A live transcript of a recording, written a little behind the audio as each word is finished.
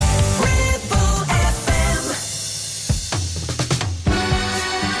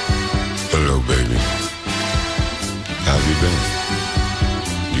baby,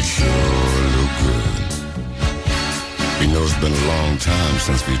 you sure look good. You know it's been a long time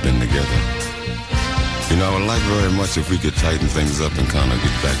since we've been together. You know, I would like very much if we could tighten things up and kind of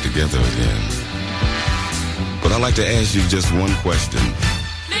get back together again. But I'd like to ask you just one question.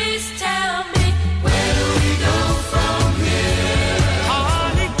 Please tell me, where do we go from here?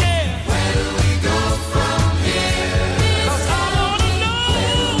 Honey, dear, where do we go from here? 'Cause I wanna know.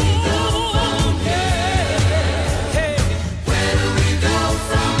 Where do we go from here? hey, Where do we go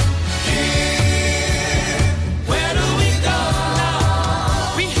from here? Where do we go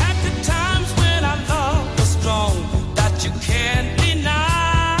now? we had the times when our love was strong that you can't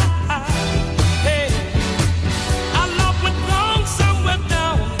deny. Hey, our love went wrong somewhere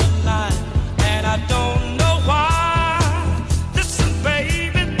down the line, and I don't know why. Listen,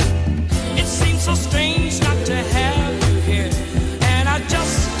 baby, it seems so strange not to have you here, and I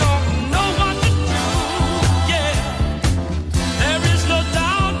just don't know what to do. Yeah, there is no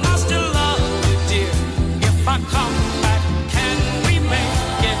doubt I still love you, dear. If I come back, can we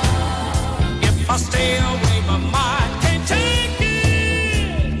make it? If I stay away, my mind can't take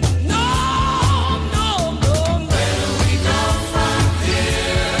it. No, no, no, no. Where do we go from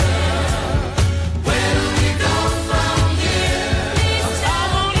here? Where do we go from here? 'Cause I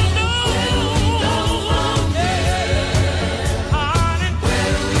wanna know. Where do we go from here? Honey, Where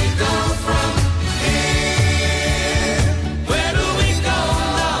do we go from here? Where do we go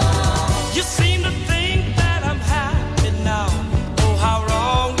now? you seem to think that I'm happy now. Oh, how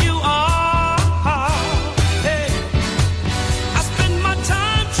wrong you are. Hey, I spend my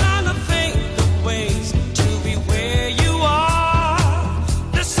time trying to think of ways to be where you are.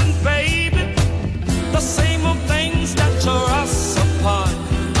 Listen, baby, the same old things that tore us apart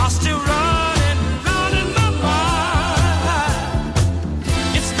are still running round in my mind.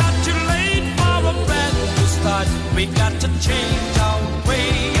 It's not too late for a brand new start. We got to change our way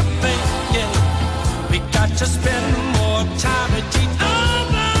of thinking. We got to spend more time with each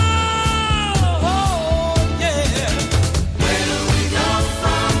other. Oh, yeah. Where do we go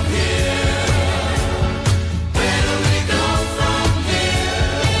from here? Where do we go from here?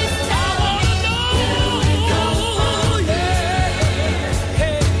 I wanna know. Yeah.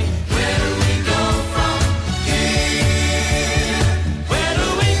 Hey, Where do we go from here? Where do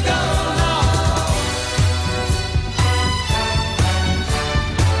we go now?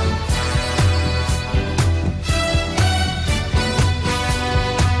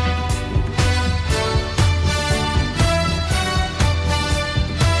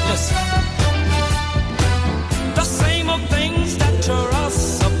 listen. The same old things that tore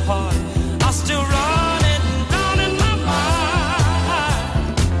us apart are still running round in my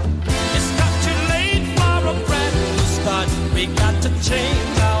mind. It's not too late for a brand new start. We got to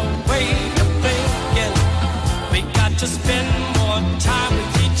change our way of thinking. We got to spend more time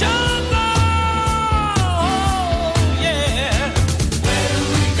with each other. Oh, yeah. Where do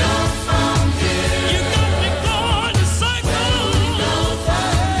we go from here? You got me going in circles.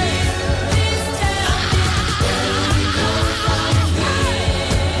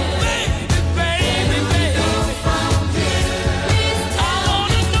 Baby, baby, baby. I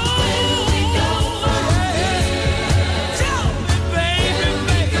wanna know. Tell me, baby,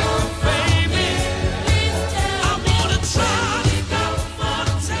 baby, baby. I wanna try one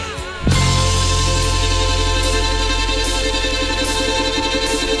more time.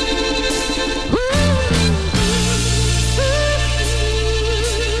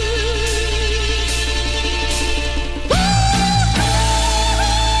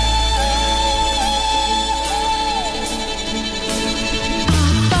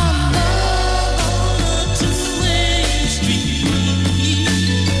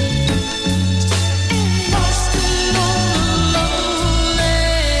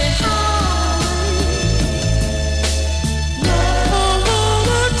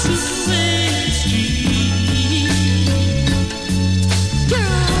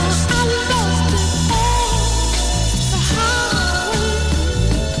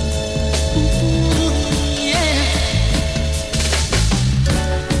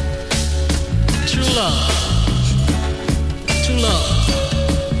 True love. True love.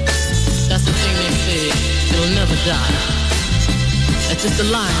 That's the thing they say, it'll never die. That's just a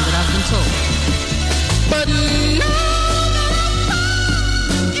line that I've been told. But now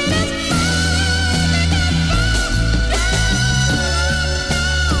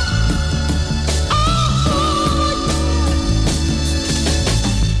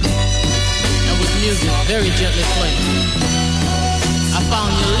and with music very gently played, I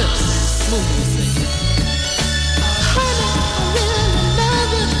found your lips moving, singing. Honey, I really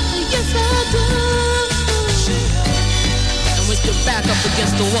love you, yes I do. back up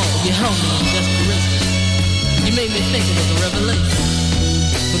against the wall. You held me in desperation. You made me think it was a revelation.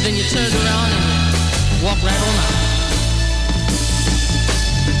 But then you turned around and you walked right on out.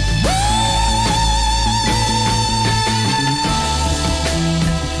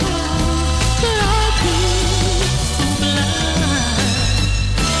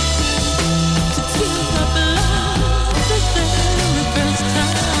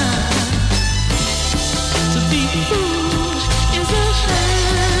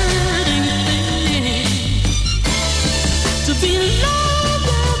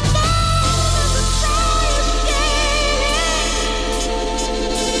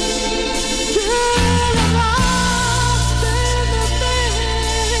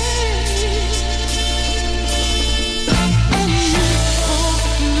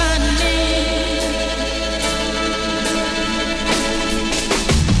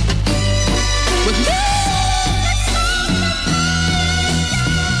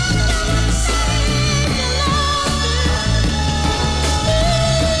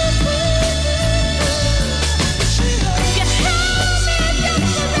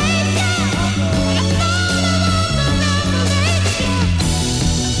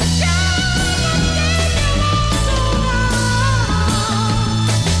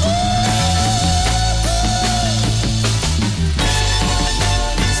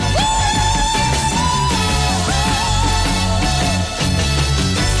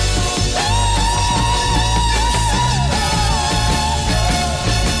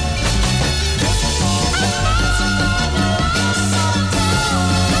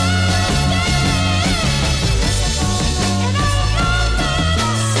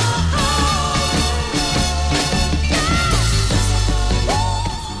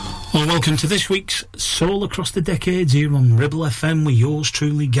 Welcome to this week's Soul Across the Decades here on Ribble FM with yours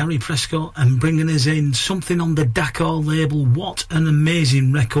truly, Gary Prescott, and bringing us in something on the Dakar label. What an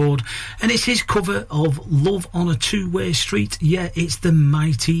amazing record. And it's his cover of Love on a Two-Way Street. Yeah, it's the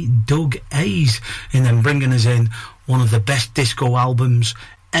mighty Doug Hayes. And then bringing us in one of the best disco albums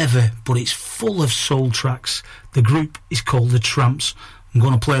ever, but it's full of soul tracks. The group is called The Tramps. I'm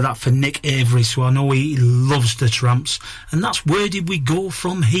going to play that for Nick Avery, so I know he loves the Tramps. And that's Where Did We Go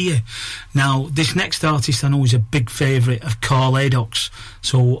From Here? Now, this next artist I know is a big favourite of Carl Addox,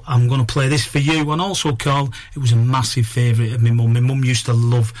 so I'm going to play this for you. And also, Carl, it was a massive favourite of my mum. My mum used to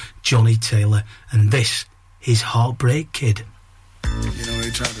love Johnny Taylor, and this is Heartbreak Kid. You know, they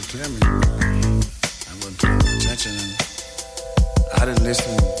tried to tell me I wasn't paying attention, and I didn't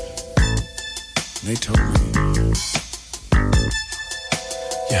listen. They told me,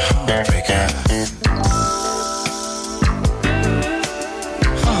 you're heartbreaker.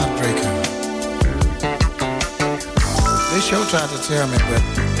 Heartbreaker. They sure tried to tell me, but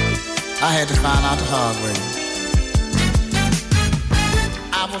I had to find out the hard way.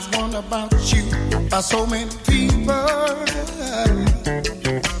 I was warned about you by so many people.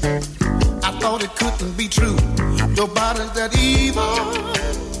 I thought it couldn't be true. Your body's that evil.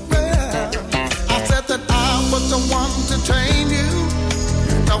 Well, I said that I was the one to train you.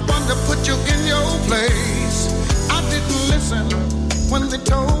 I want to put you in your place. I didn't listen when they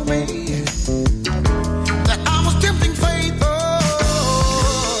told me that I was tempting fate.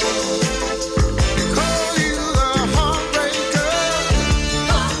 Call you the heartbreaker.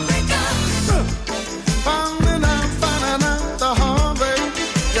 Finding out the heartbreak.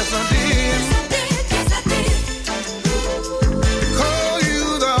 Yes, I did. Call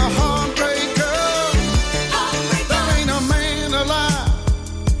you the heartbreaker. There ain't a man alive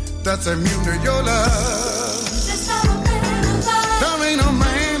that's immune to your love. There ain't no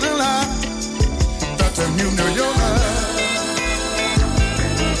man alive that's immune to your love.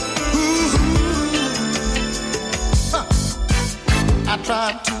 I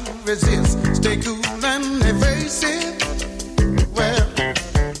tried to resist, stay cool and evasive. Well,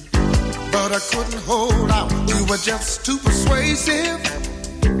 but I couldn't hold out. You were just too persuasive.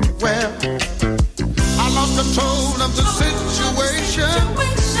 Well, I lost control of the situation.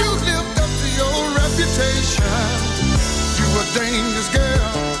 You lived up to your reputation. You were a dangerous girl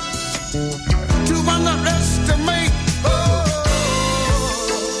to underestimate.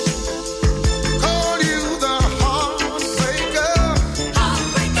 Call you the heartbreaker.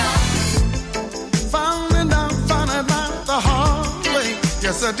 Finding out the hard way.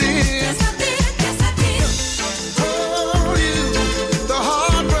 Yes, I did. Call you the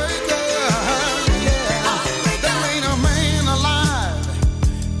heartbreaker. There ain't a man alive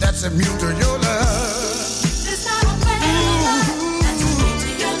that's immune to your love.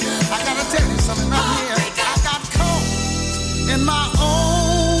 I gotta tell you something right here. I got caught in my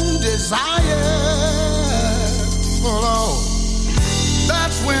own desire. Oh Lord.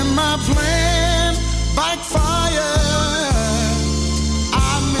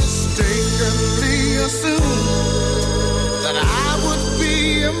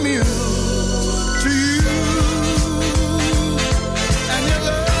 immune to you and your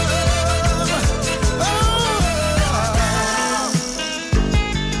love.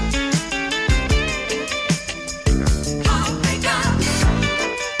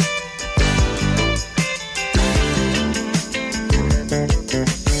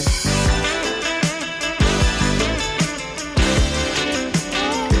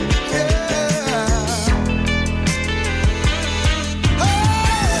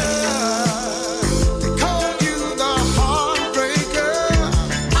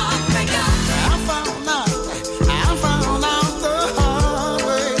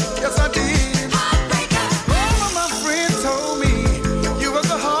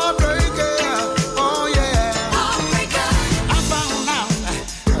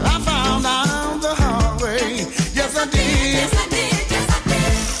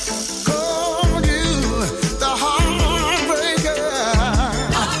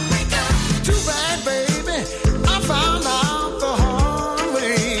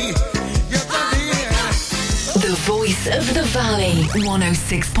 Of the Valley,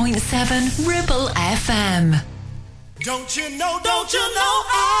 106.7 Ribble FM. Don't you know I'm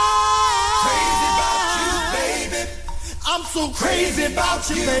crazy about you, baby. I'm so crazy about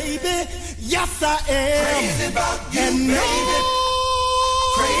you, baby. Yes, I am. Crazy about you, and baby.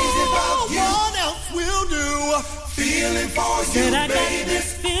 Crazy about you. No one else will do. Feeling for you, Said I baby. got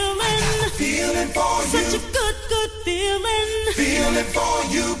this feeling. Feeling for you. Such a good feeling. Feeling for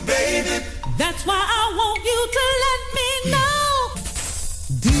you, baby. That's why I want you to let me know.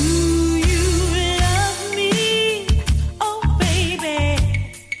 Do you love me? Oh, baby.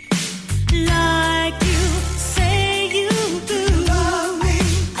 Like you say you do. Love me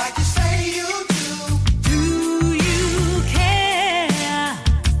like you say you do. Do you care?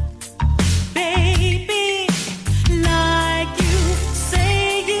 Baby, like you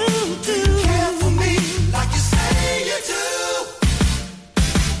say you do. Care for me like you say you do.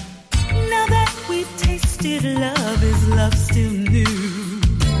 Now that we've tasted love, is love still new?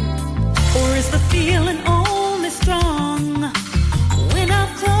 Or is the feeling only strong when I'm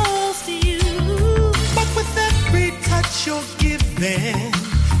close to you? But with every touch you're giving,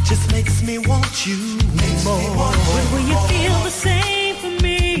 just makes me want you more. But will you feel the same for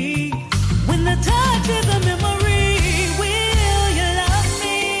me when the touch is a memory? Will you love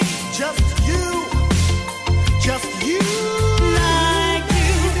me? Just you. Like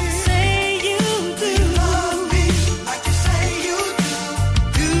you say you do. Love me like you say you do.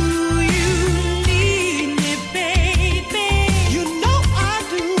 Do you need me, baby? You know I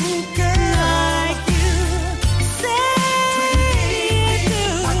do, girl. Like you say you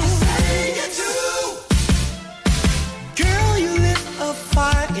Like you say you do. Girl, you lit a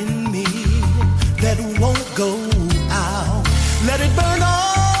fire in me that won't go out. Let it burn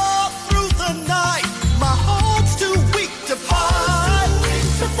all through the night. My heart's too weak to fight. But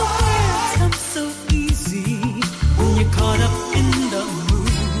the words come so easy when you're caught up in the mood.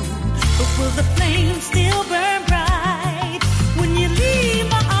 But will the flame still burn bright when you leave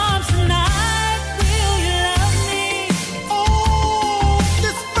my arms tonight? Will you love me Oh,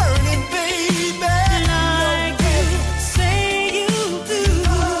 this burning baby. like you say you do?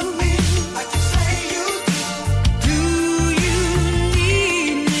 Love me like you say you do. Do you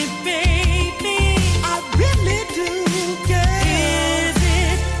need me, baby? I really do, girl. Is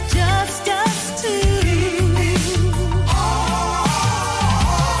it just us two?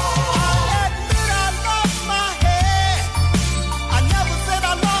 I admit I lost my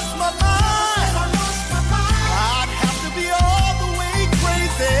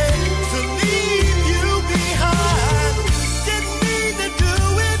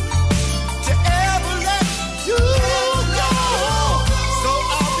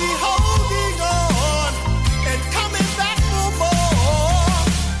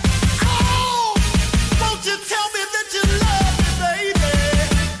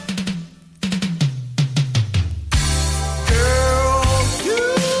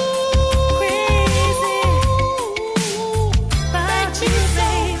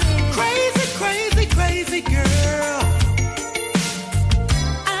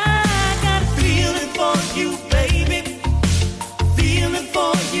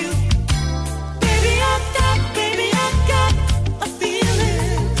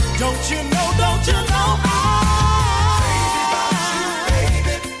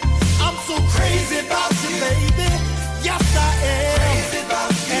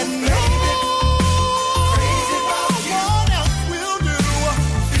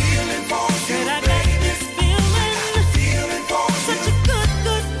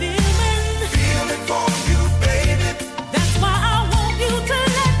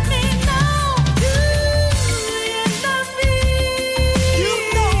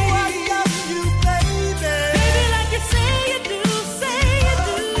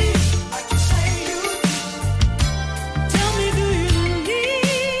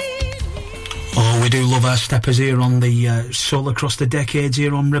love our steppers here on the Soul Across the Decades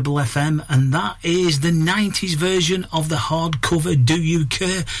here on Ribble FM, and that is the 90s version of the hardcover Do You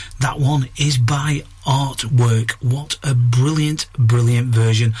Care? That one is by Artwork. What a brilliant, brilliant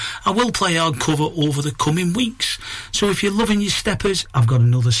version. I will play hardcover over the coming weeks. So if you're loving your steppers, I've got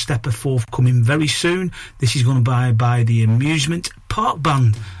another stepper forthcoming very soon. This is going to be by the Amusement Park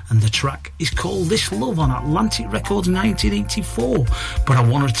Band, and the track is called This Love on Atlantic Records 1984. But I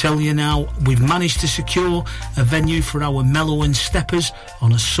want to tell you now, we've managed to secure a venue for our Mellow and Steppers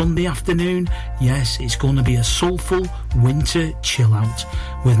on a Sunday afternoon. Yes, it's going to be a soulful winter chill out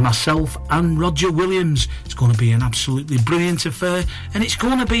with myself and Roger Williams. It's going to be an absolutely brilliant affair, and it's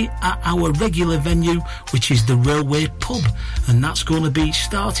going to be at our regular venue, which is the Railway Pub, and that's going to be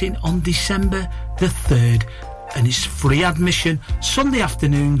starting on December the 3rd. And it's free admission, Sunday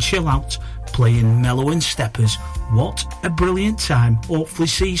afternoon chill out, playing Mellow and Steppers. What a brilliant time. Hopefully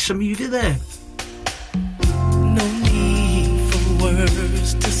see some of you there. No need for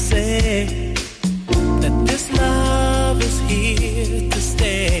words to say that this love is here to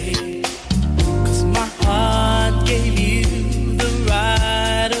stay, 'cause my heart gave you the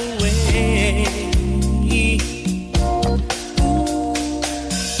right of way.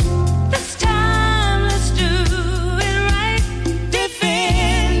 This time let's do it right,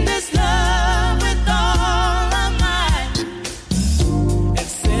 defend this love with all our might, and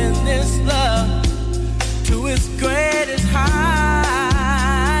send this love to its greatest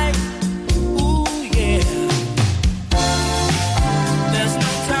height. Ooh, yeah. There's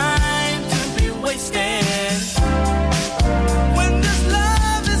no time to be wasted. When this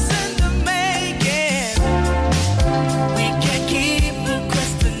love is in the making, we can't keep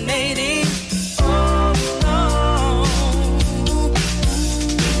procrastinating. Oh, no.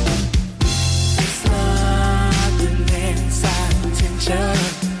 This love demands our attention,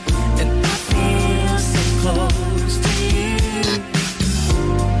 and I feel so close to you.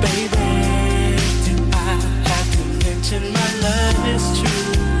 Baby, do I have to mention my love is true?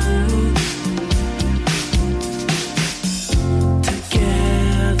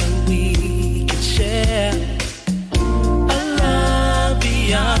 Together we can share a love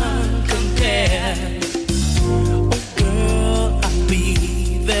beyond compare. Oh girl, I'll be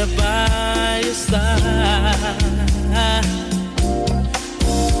there by your side.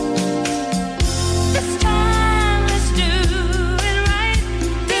 This time let's do it right,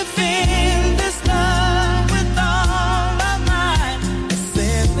 defend this love with all our might, and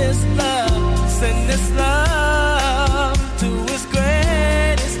send this love to its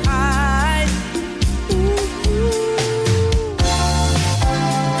greatest height. Ooh.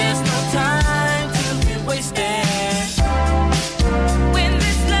 There's no time to be wasted. When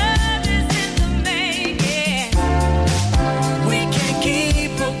this love is in the making, we can't keep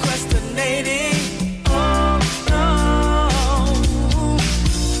procrastinating. Oh no.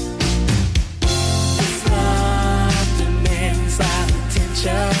 This love demands our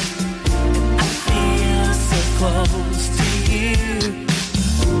attention, and I feel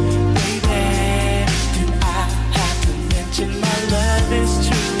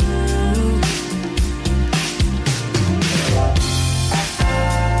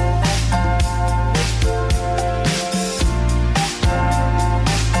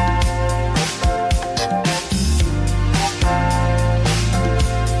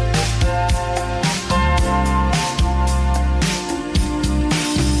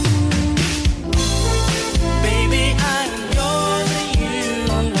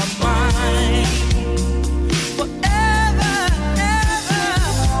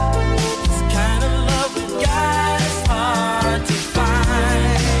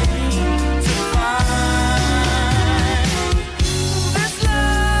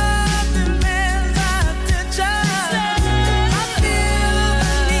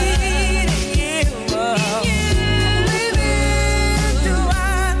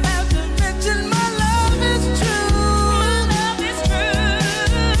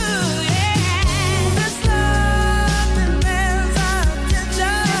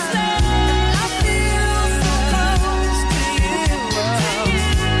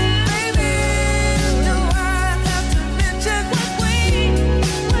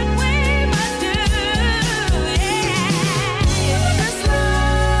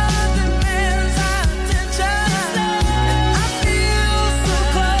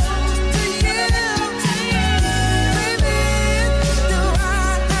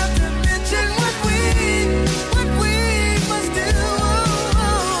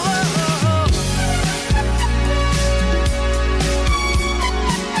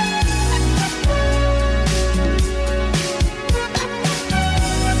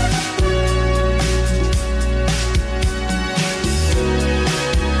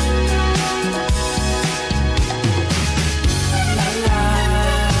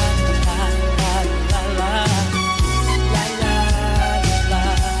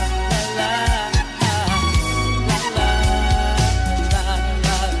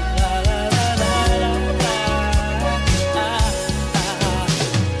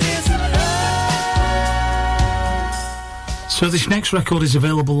So this next record is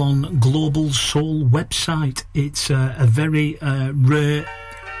available on Global Soul website. It's a very rare,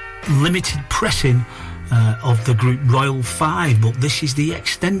 limited pressing of the group Royal 5, but this is the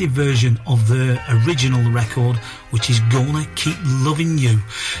extended version of the original record, which is Gonna Keep Loving You.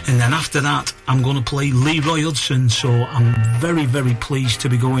 And then after that, I'm going to play Leroy Hudson, so I'm very, very pleased to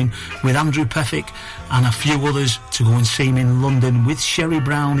be going with Andrew Pethick and a few others to go and see him in London with Sherry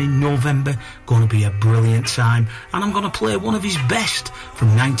Brown in November. Going to be a brilliant time. And I'm going to play one of his best from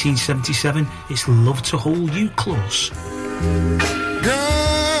 1977. It's Love to Hold You Close. Girl,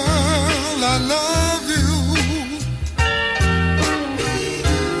 I love you.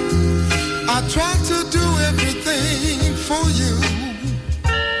 I try to do everything for you,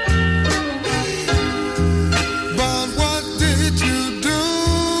 but what did you do?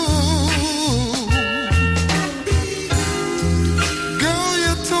 Girl,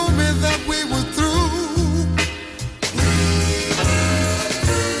 you told me that we were through.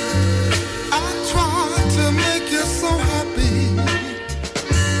 I tried to make you so happy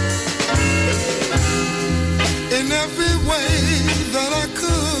in every way that I could.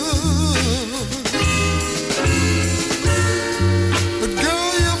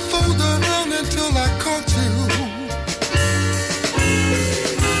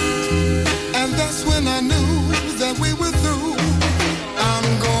 We were through.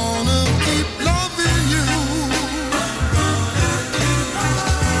 I'm gonna keep loving you.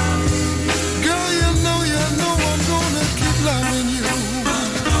 Girl, you know I'm gonna keep loving you.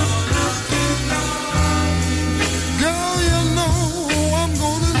 Girl, you know I'm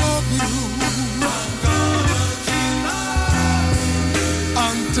gonna love you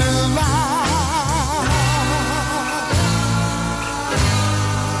until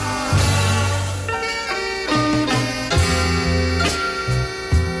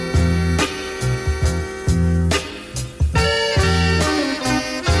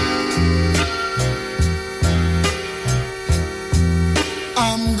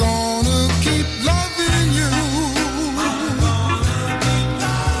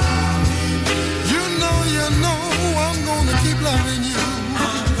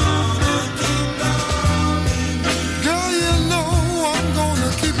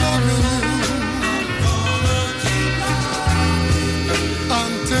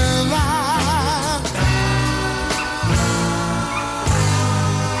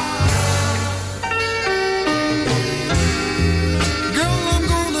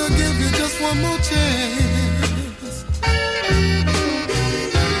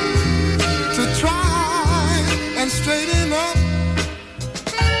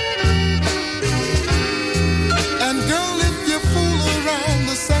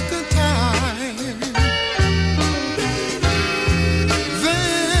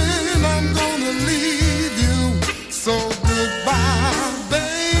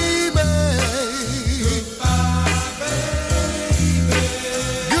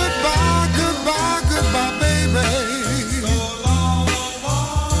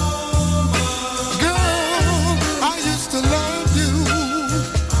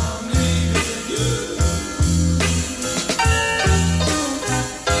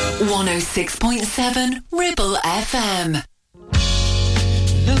Ribble FM.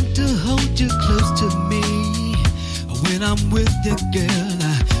 Love to hold you close to me. When I'm with you, girl,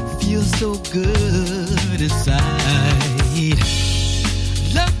 I feel so good inside.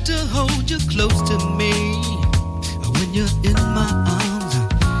 Love to hold you close to me. When you're in my arms,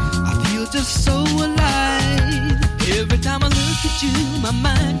 I feel just so alive. Every time I look at you, my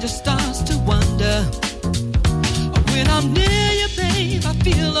mind just starts to wander. When I'm near you, babe, I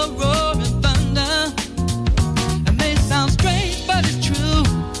feel a roaring thunder. It may sound strange, but it's true.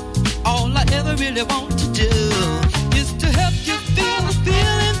 All I ever really want to do is to help you feel the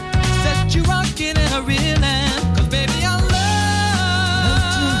feeling, set you rocking and a reeling. 'Cause baby, I love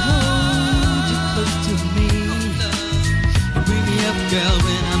to hold you close to me. Bring me up, girl,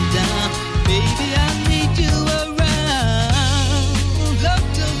 when I'm down. Baby, I need you around. Love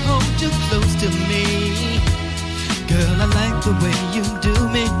to hold you close to me. Girl, I like the way you do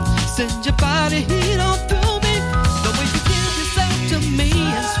me. Send your body heat on through me. The way you give yourself to me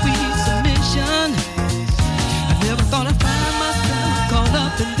in sweet submission. I never thought I'd find myself caught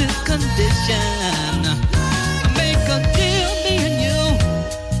up in this condition. Make a deal, me and you.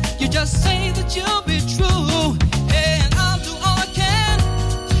 You just say that you'll be true. And I'll do all I can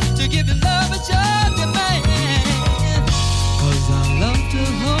to give you love at your demand. 'Cause I love to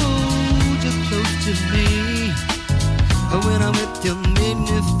hold you close to me. When I'm with you, make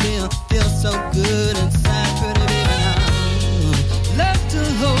me feel so good inside, pretty baby. Love to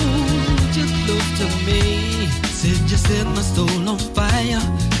hold you close to me. said you set my soul on fire.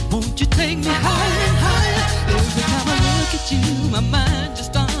 Won't you take me higher and higher? Every time I look at you, my mind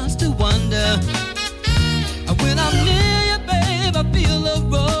just starts to wander. And when I'm near you, babe, I feel a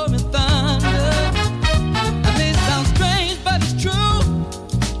roaring thunder. It may sound strange, but it's true.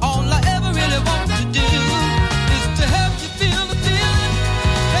 All I ever really want to do is to help you feel the feeling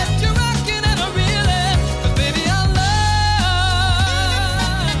that you're rocking and I'm reeling. 'Cause baby, I love.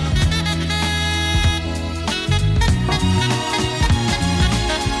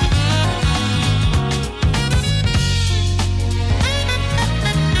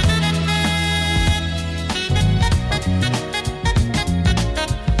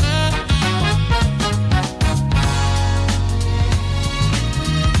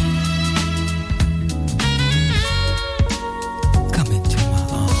 Come into my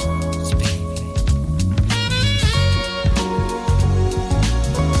arms, baby.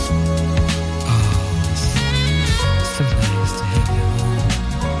 Oh, so nice to have you home.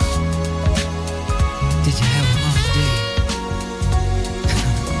 Did you have a hard day?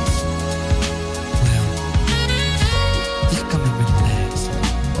 Well, just come and relax.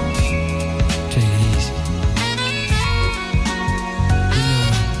 Take it easy. You know,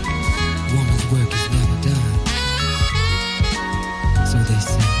 woman's work is never done. So they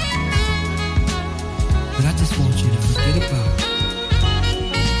say. But I just want you to forget about it.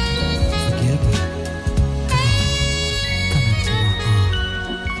 Forget about it. Come into my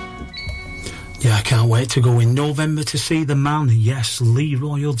arms. Yeah, I can't wait to go in November to see the man. Yes,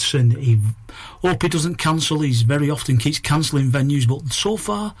 Leroy Hudson. Hope he doesn't cancel. He's very often keeps cancelling venues, but so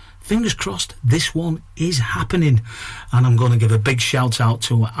far, fingers crossed, this one is happening. And I'm going to give a big shout out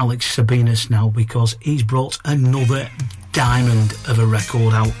to Alex Sabinas now, because he's brought another diamond of a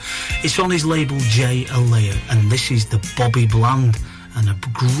record out. It's on his label J. Alea, and this is the Bobby Bland. And a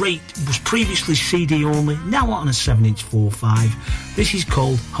great, was previously CD only, now out on a 7-inch 4.5. This is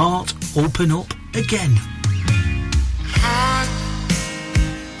called Heart Open Up Again. Heart,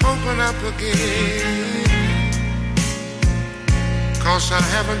 open up again. 'Cause I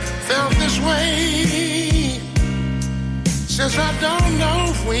haven't felt this way since I don't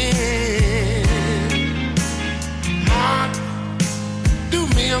know when. Heart, do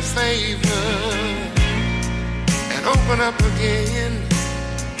me a favor and open up again.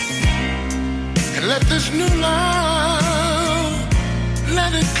 And let this new love,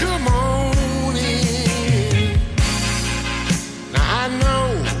 let it come on in. Now I know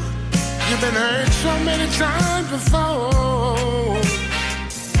you've been hurt so many times before.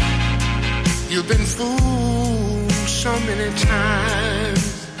 You've been fooled so many times.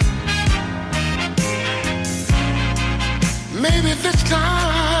 Maybe this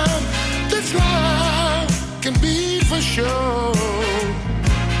time, this love can be for sure.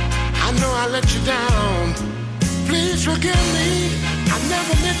 I know I let you down. Please forgive me. I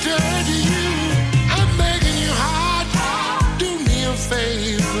never meant to hurt you. I'm begging you hard. Do me a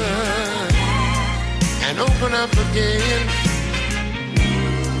favor and open up again.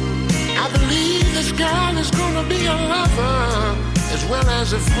 I believe this girl is gonna be a lover as well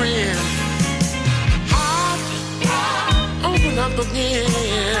as a friend. Heart, open up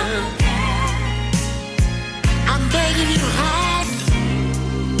again. I'm begging you hard.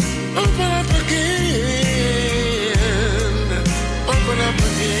 Open up again. Open up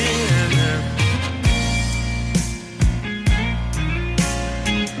again.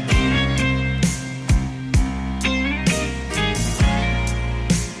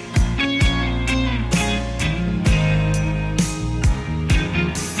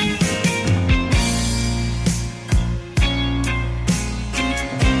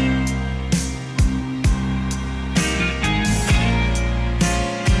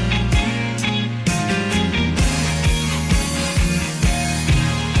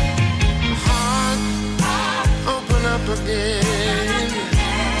 Again.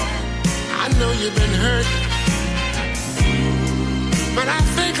 I know you've been hurt, but I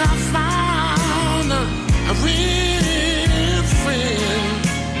think I found a real friend.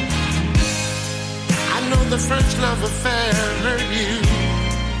 I know the first love affair hurt you,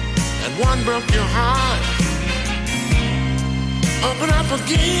 and one broke your heart. Open up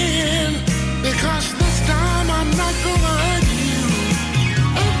again, because this time I'm not gonna hurt you.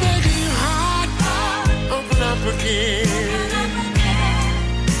 I'm begging you hard. Open up again.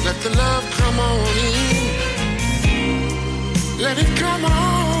 Let the love come on in. Let it come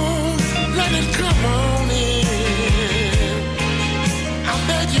on. Let it come on in. I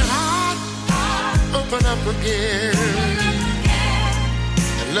beg your heart. Open up again.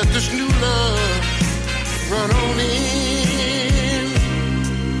 And let this new love run on in.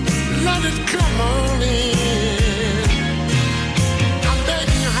 Let it come on in.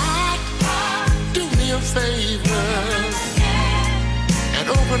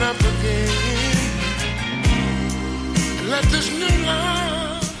 up again. Let this new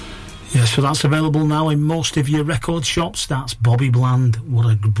love. Yeah, so that's available now in most of your record shops. That's Bobby Bland. What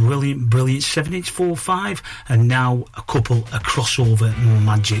a brilliant 7-inch 4.5, and now a crossover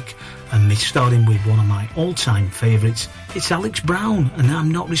magic. And me starting with one of my all-time favourites. It's Alex Brown and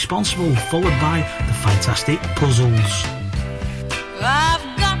I'm Not Responsible, followed by the Fantastic Puzzles.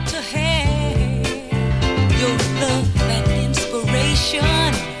 I've got to have your love and inspiration.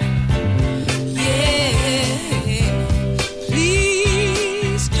 Yeah,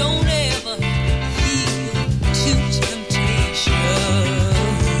 please don't ever yield to temptation.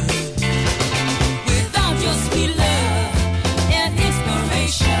 Without your sweet love and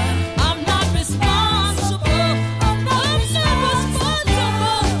inspiration, I'm not responsible. I'm not responsible.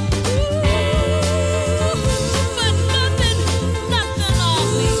 But nothing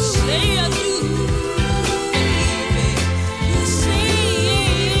always say I do. Baby, you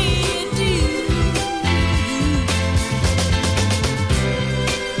say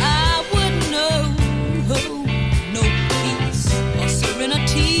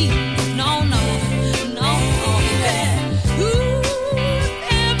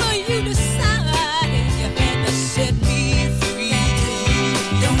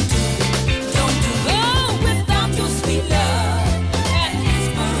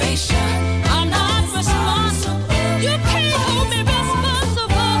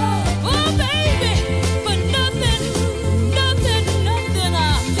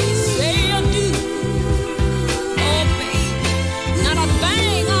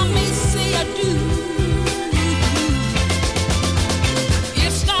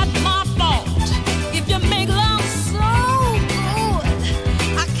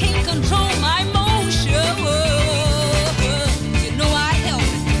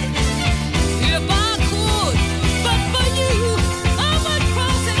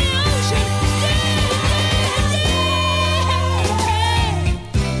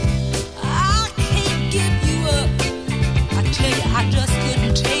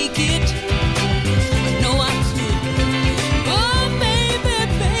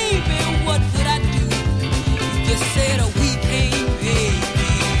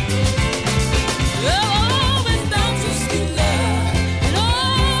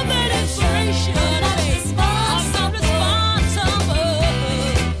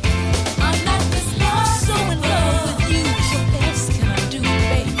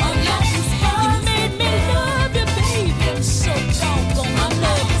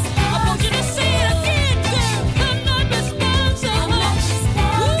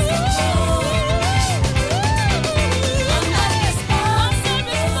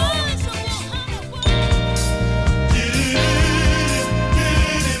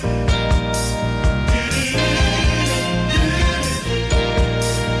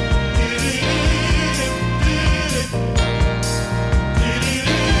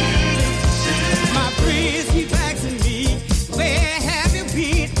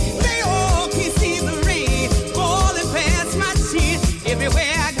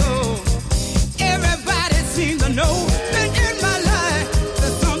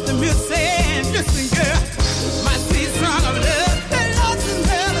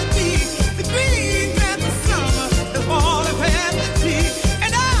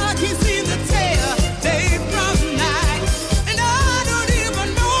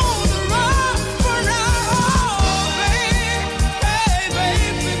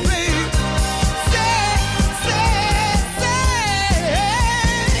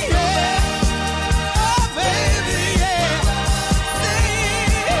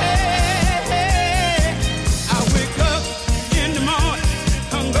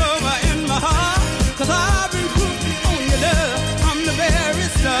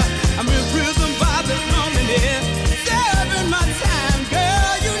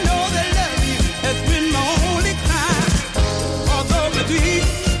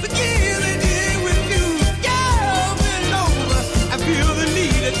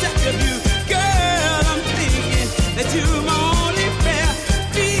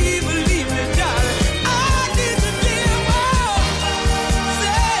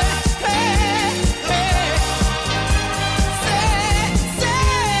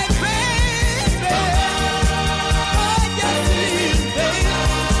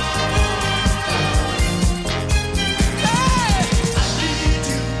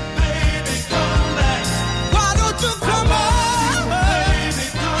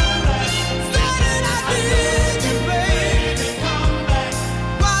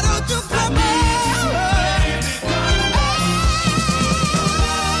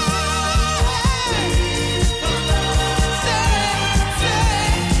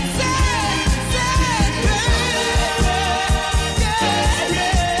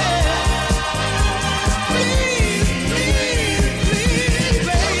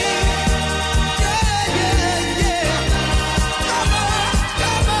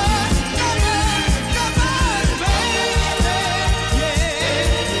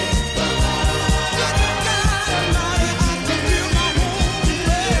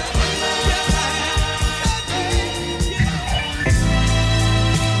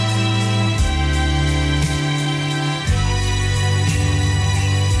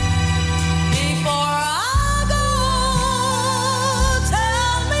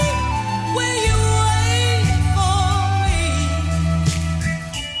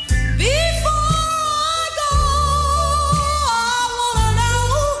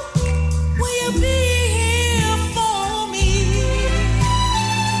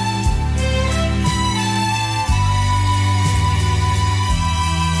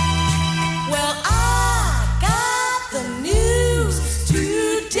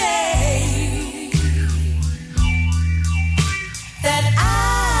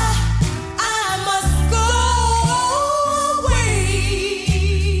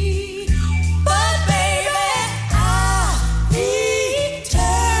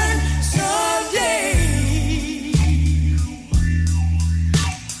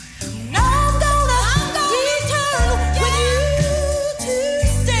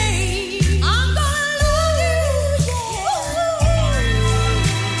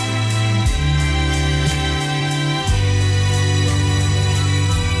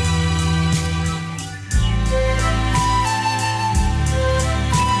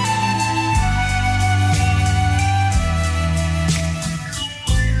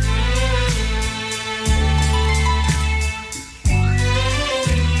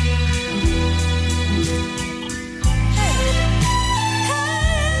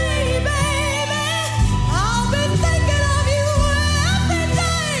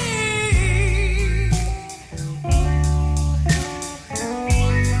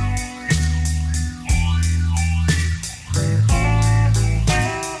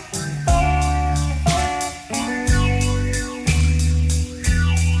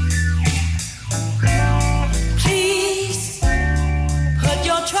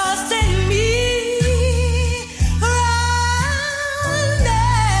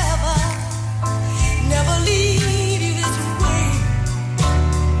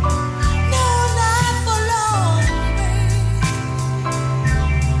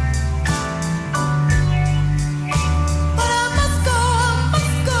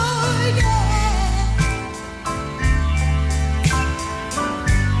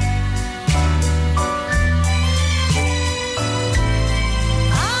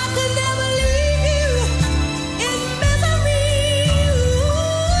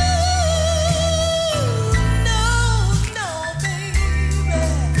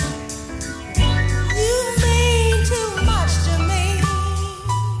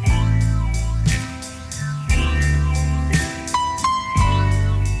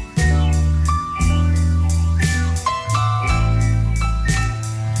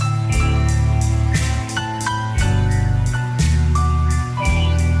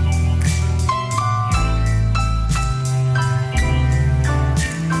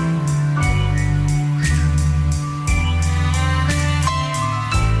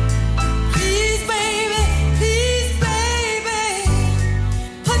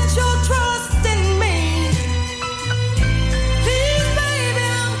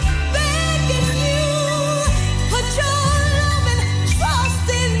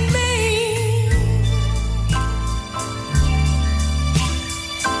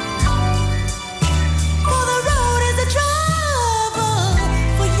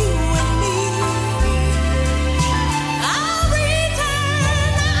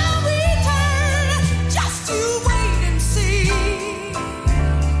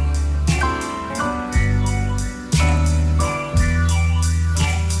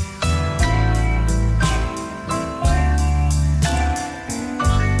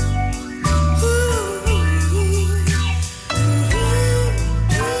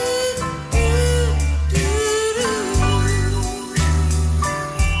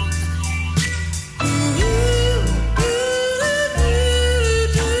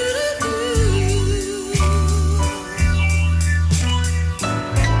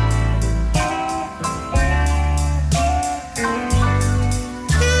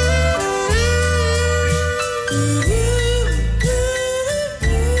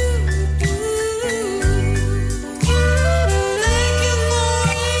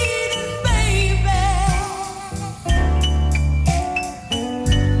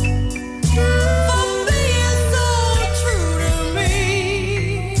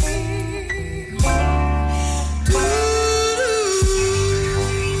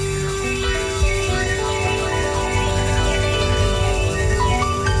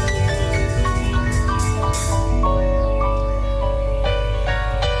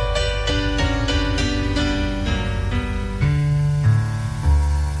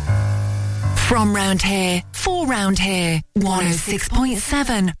From round here, for round here,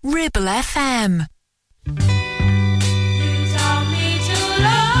 106.7 Ribble FM.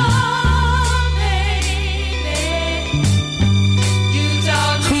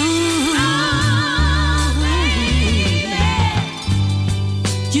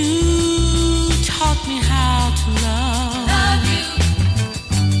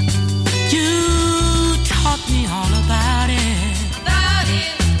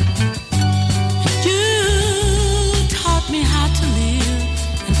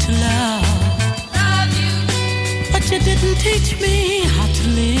 You didn't teach me how to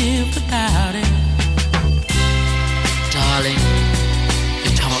live without it. Darling,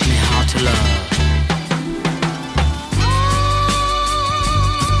 you taught me how to love.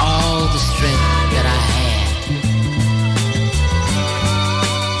 All the strength that I had.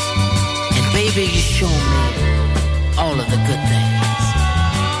 And baby, you showed me all of the good things.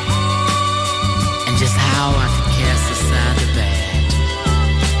 And just how I could cast aside the bad.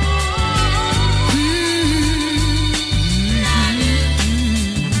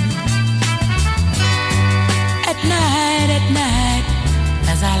 At night,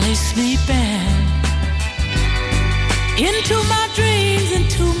 as I lay sleeping, into my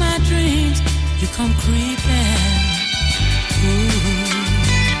dreams, you come creeping. Ooh.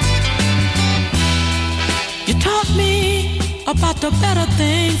 You taught me about the better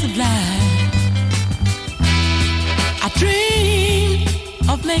things of life. I dreamed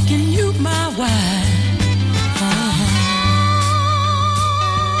of making you my wife.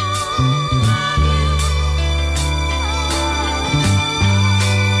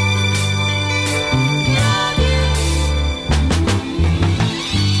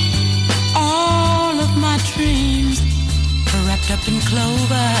 Up in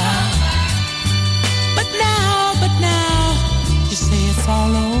clover, but now, you say it's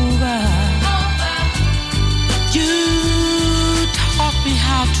all over. You taught me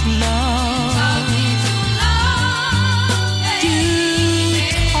how to love. You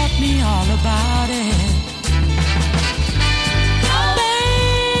taught me all about it.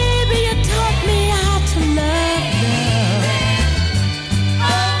 Baby, you taught me how to love.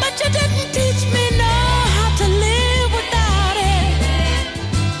 But you didn't teach me how to live without it.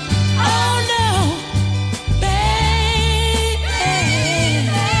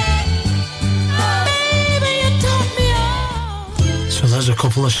 There's a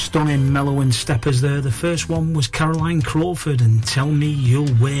couple of stunning mellowing steppers there. The first one was Caroline Crawford and Tell Me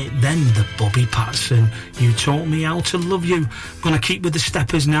You'll Wait, then the Bobby Patterson, You Taught Me How to Love You. I'm going to keep with the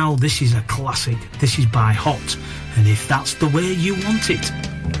steppers now. This is a classic. This is by Hot, and If That's the Way You Want It.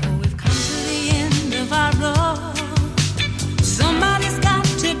 Oh, we've come to the end of our road. Somebody's got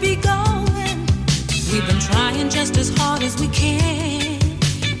to be going. We've been trying just as hard as we can,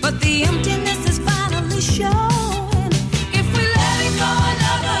 but the emptiness is finally showing.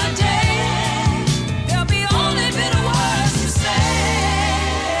 Another day, there'll be only bitter words to say.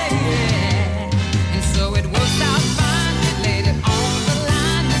 And so it works out fine. We laid it on the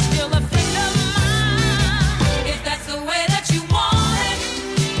line. There's still a friend of mine. If that's the way that you want it,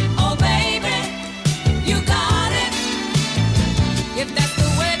 oh baby, you got it. If that's the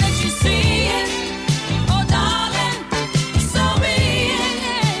way that you see it, oh darling, so be it.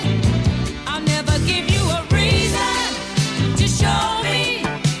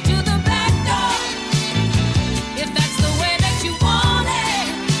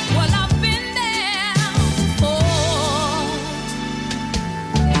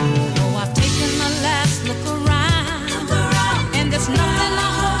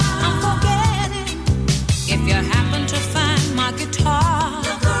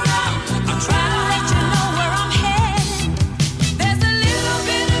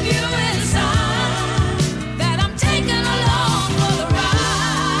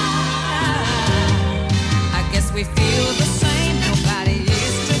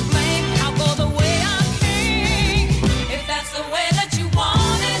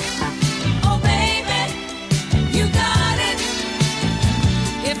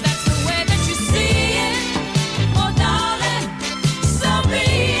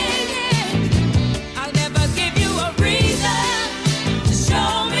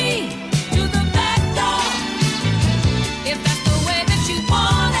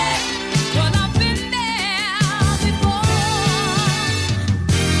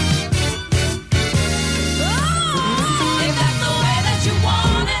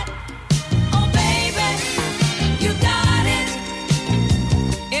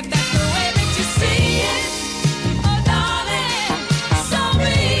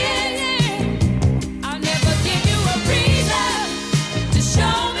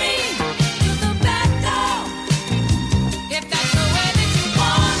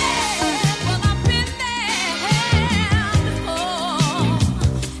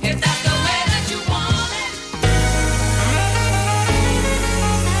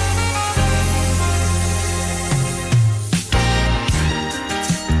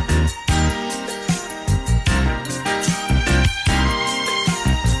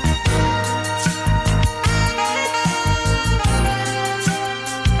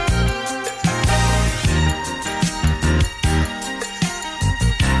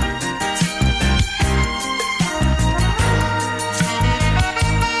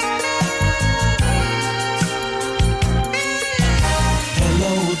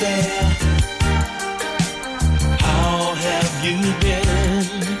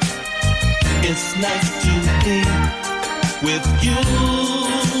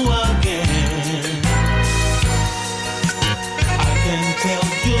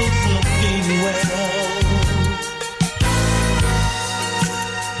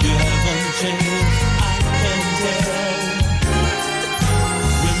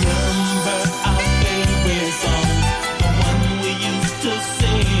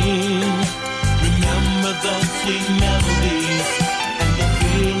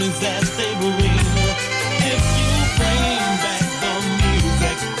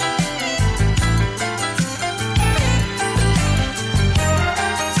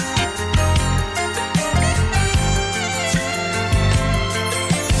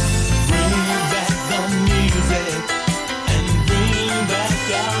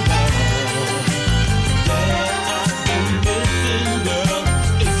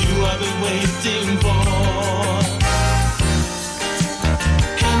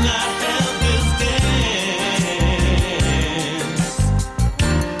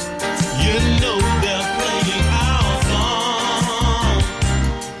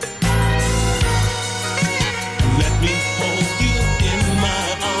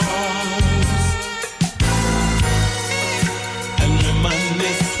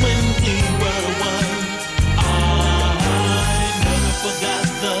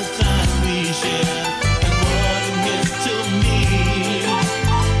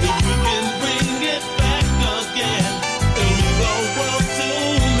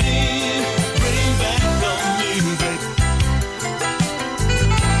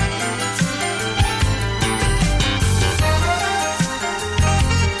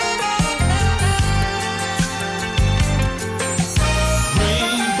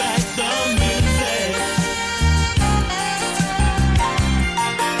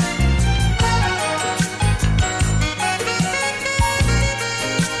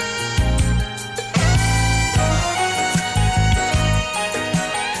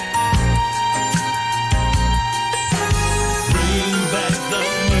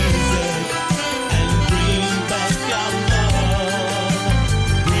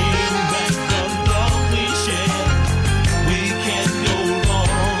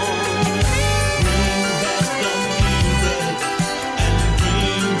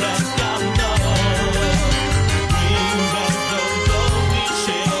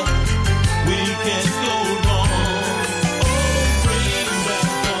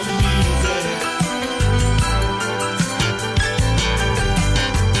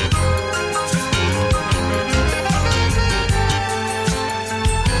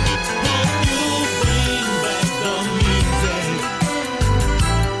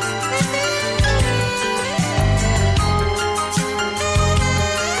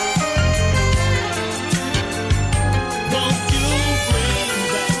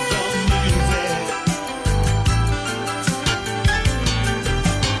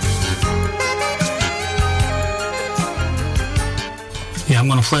 I'm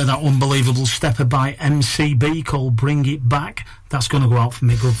going to play that unbelievable stepper by MCB called Bring It Back. That's going to go out for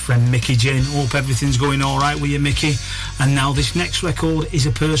my good friend Mickey Jane. Hope everything's going alright with you, Mickey. And now this next record is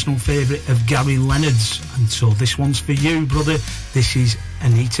a personal favourite of Gary Leonard's, and so this one's for you, brother. This is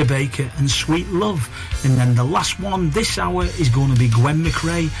Anita Baker and Sweet Love. And then the last one this hour is going to be Gwen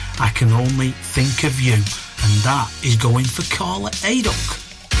McRae, I Can Only Think of You. And that is going for Carla Adock.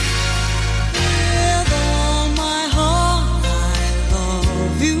 With all my heart, I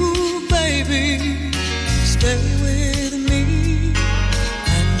love you, baby. Stay with me,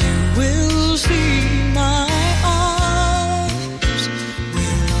 and you will see my arms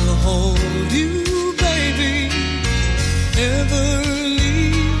will hold you, baby. Never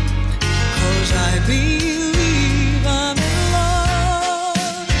leave, 'cause I believe I'm in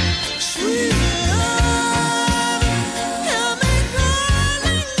love. Sweet love, help me cry.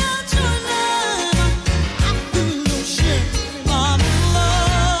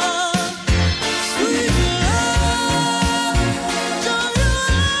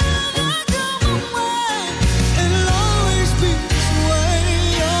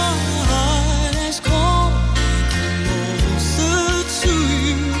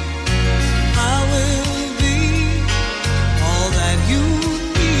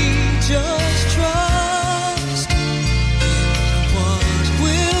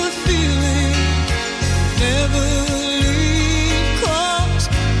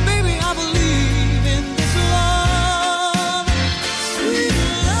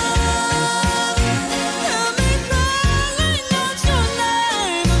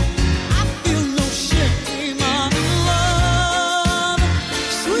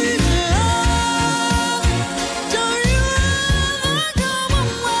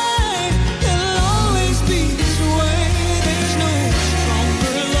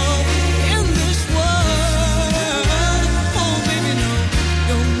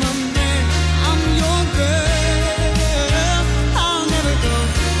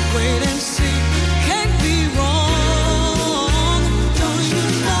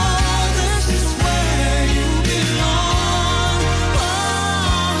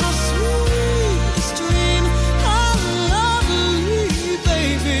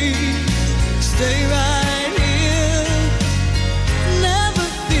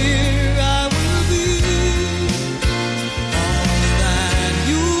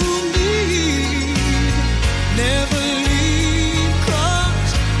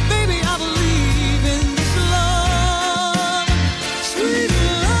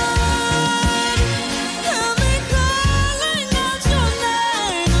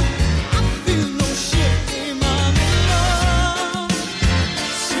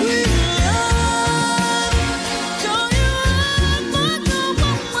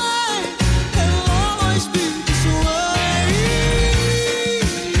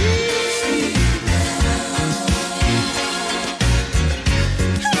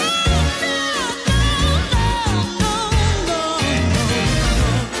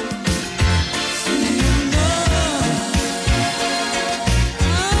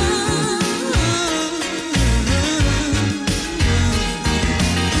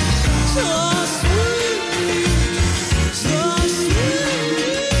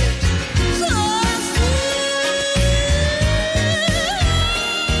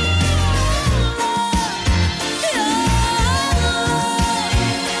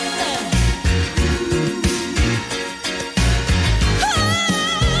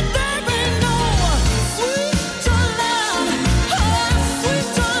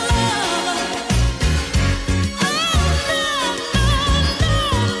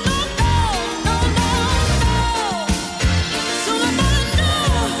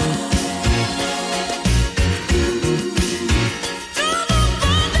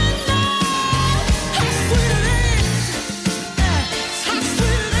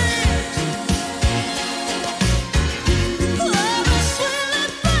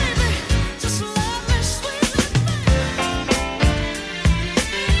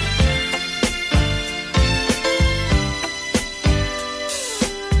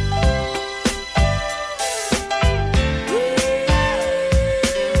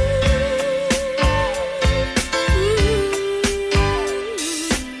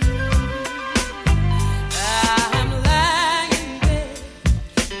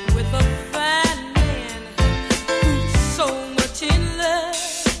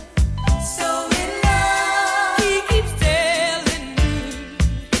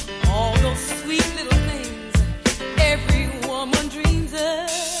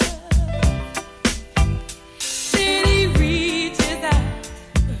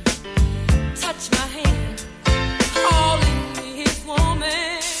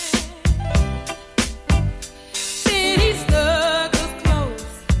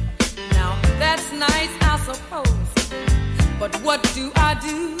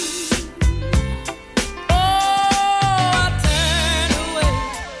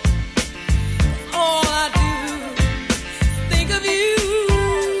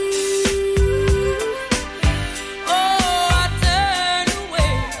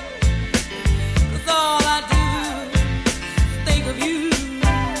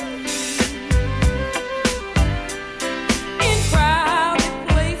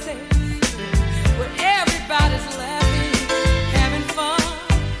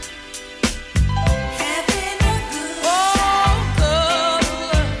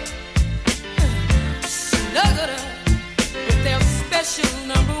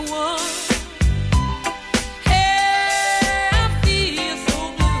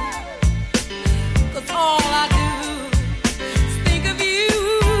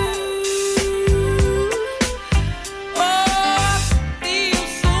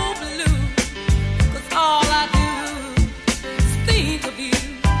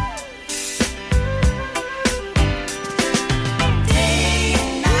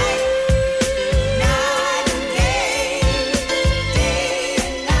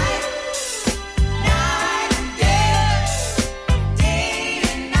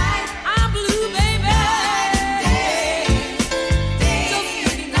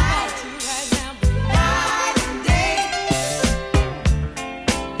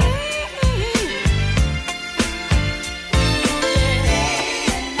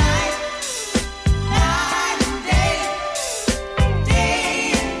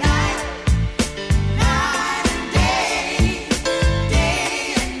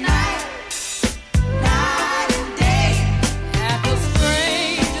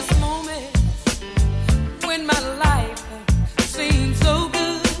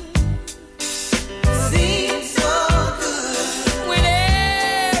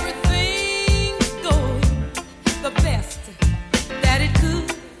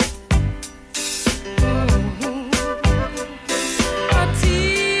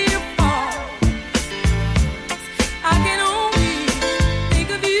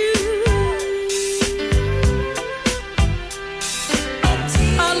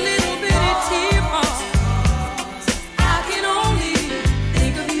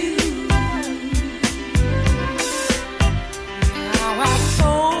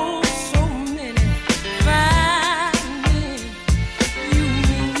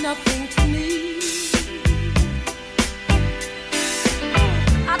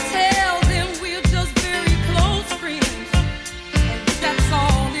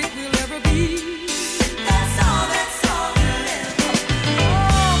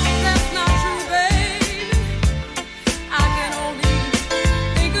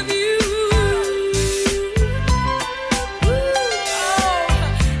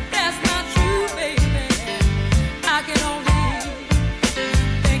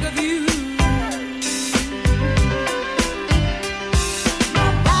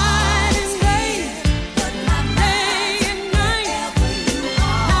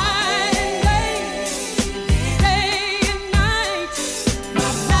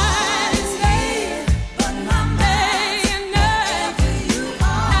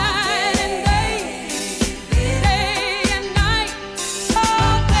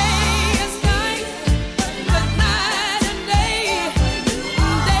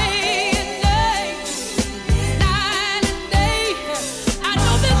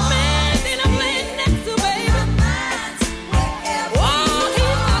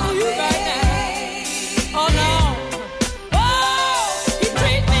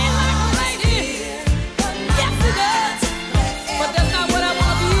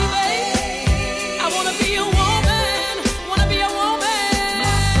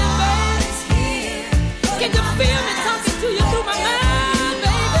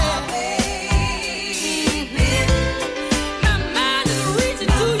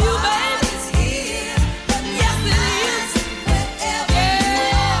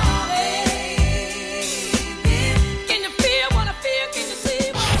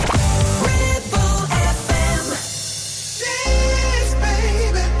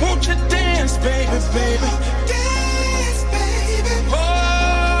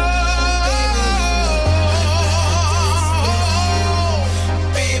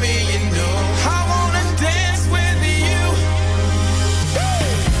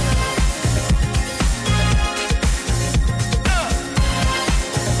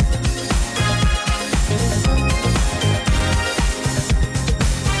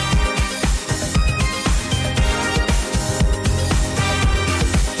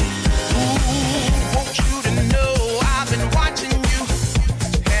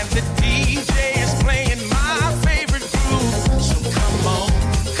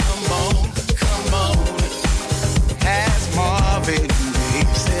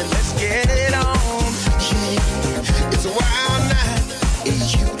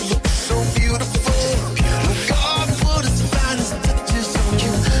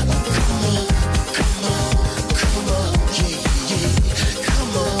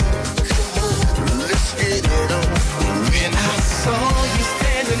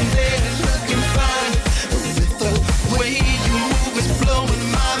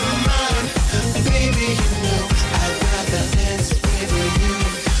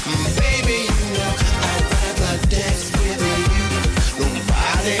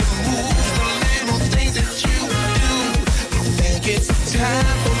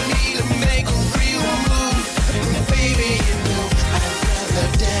 time for me to make a real move. Baby, you know I'd rather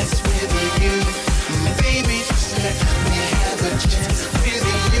dance with you. Baby, just let me have a chance with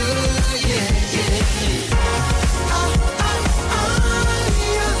you. Yeah, yeah, yeah.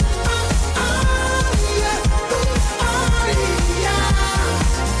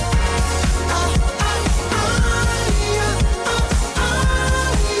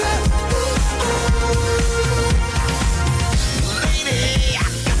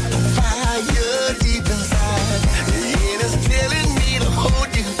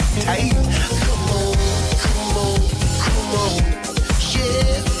 Tight. Come on, come on, come on.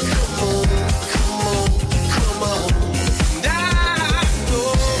 Yeah, come on, come on, come on. And I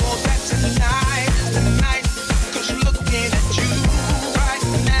know that tonight's the night, 'cause looking at you right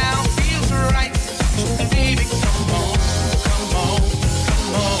now feels right. So baby, come on, come on,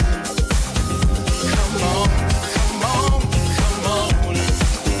 come on. Come on, come on, come on.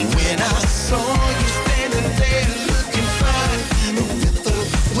 When I saw you standing there looking fine, with the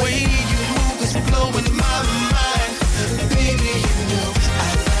way you move is blowing my mind. Baby, you know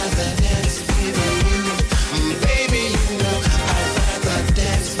I'd rather dance with you. Baby, you know I'd rather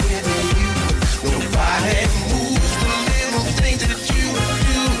dance with you. Nobody moves the little things that you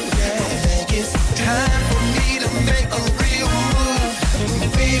do. I think it's time for me to make a real move.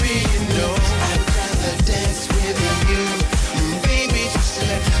 Baby, you know I'd rather dance with you. Baby, just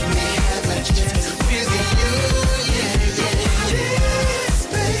let me have a chance with you. Yeah, yeah, yeah. Dance,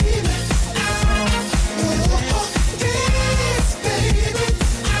 baby. Dance, baby.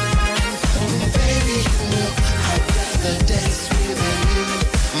 Baby, you know I'd rather dance with you.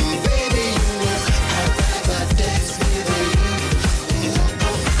 Baby, you know I'd rather dance with you.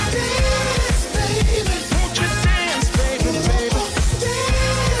 Dance, baby. Won't you dance, baby, baby?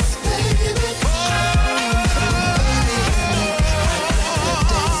 Dance, baby.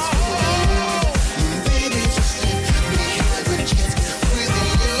 Baby, just let me have a chance with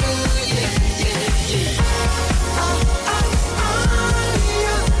you. Yeah, yeah, yeah.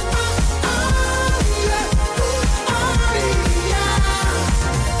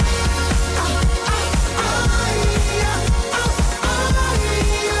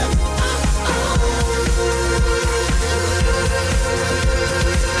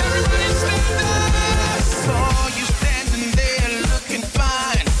 Saw you standing there looking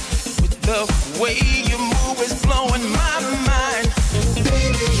fine, with the way you move is blowing my mind.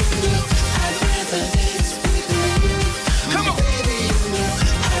 Baby, you know I'd rather dance with you. Come on, baby, you know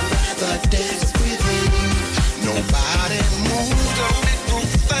I'd rather dance with you. Nobody moves the little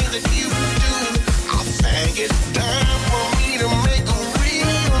thing that you do. I think it's time for me to make a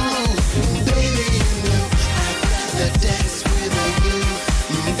real move. Baby, you know I'd rather dance with you.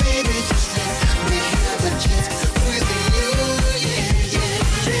 Baby, just let me have a chance with you. Yeah, yeah,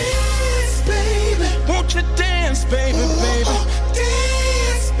 dance, baby. Won't you dance, baby, baby?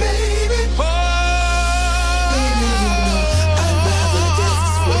 Dance, baby. Oh, baby, you know I'd rather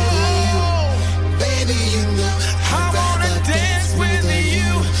dance with you. Baby, you know I'd rather dance with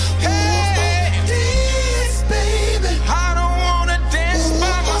you. Hey, dance, baby. I don't wanna dance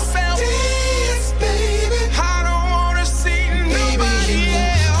by myself. Dance, baby. I don't wanna see nobody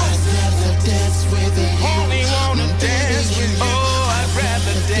else. I'd rather dance with you. Only wanna dance with you. Oh, I'd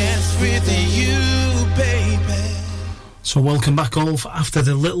rather dance with you, baby. So welcome back all after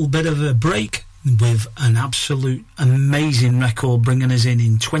the little bit of a break with an absolute amazing record bringing us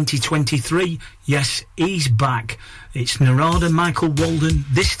in 2023. Yes, he's back. It's Narada Michael Walden,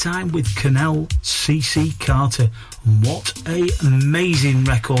 this time with Canal CC Carter. And what a amazing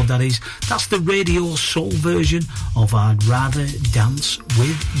record that is. That's the radio soul version of I'd Rather Dance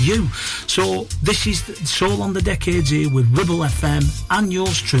With You. So this is Soul on the Decades here with Ribble FM and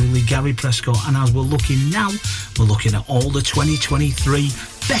yours truly, Gary Prescott. And as we're looking now, we're looking at all the 2023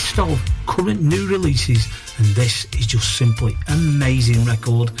 best of current new releases, and this is just simply amazing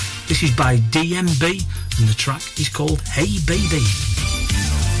record. This is by DMB and the track is called Hey Baby.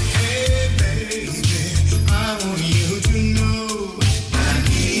 Hey baby, I want you to know I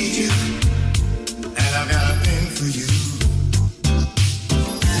need you, and I've got a thing for you.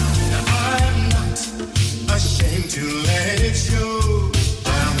 Now I'm not ashamed to let it show. I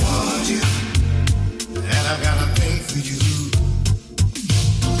want you, and I've got a thing for you.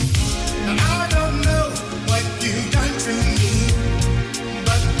 Now I don't know what you've done to me,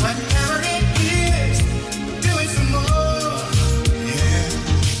 but whatever it is, do it some more.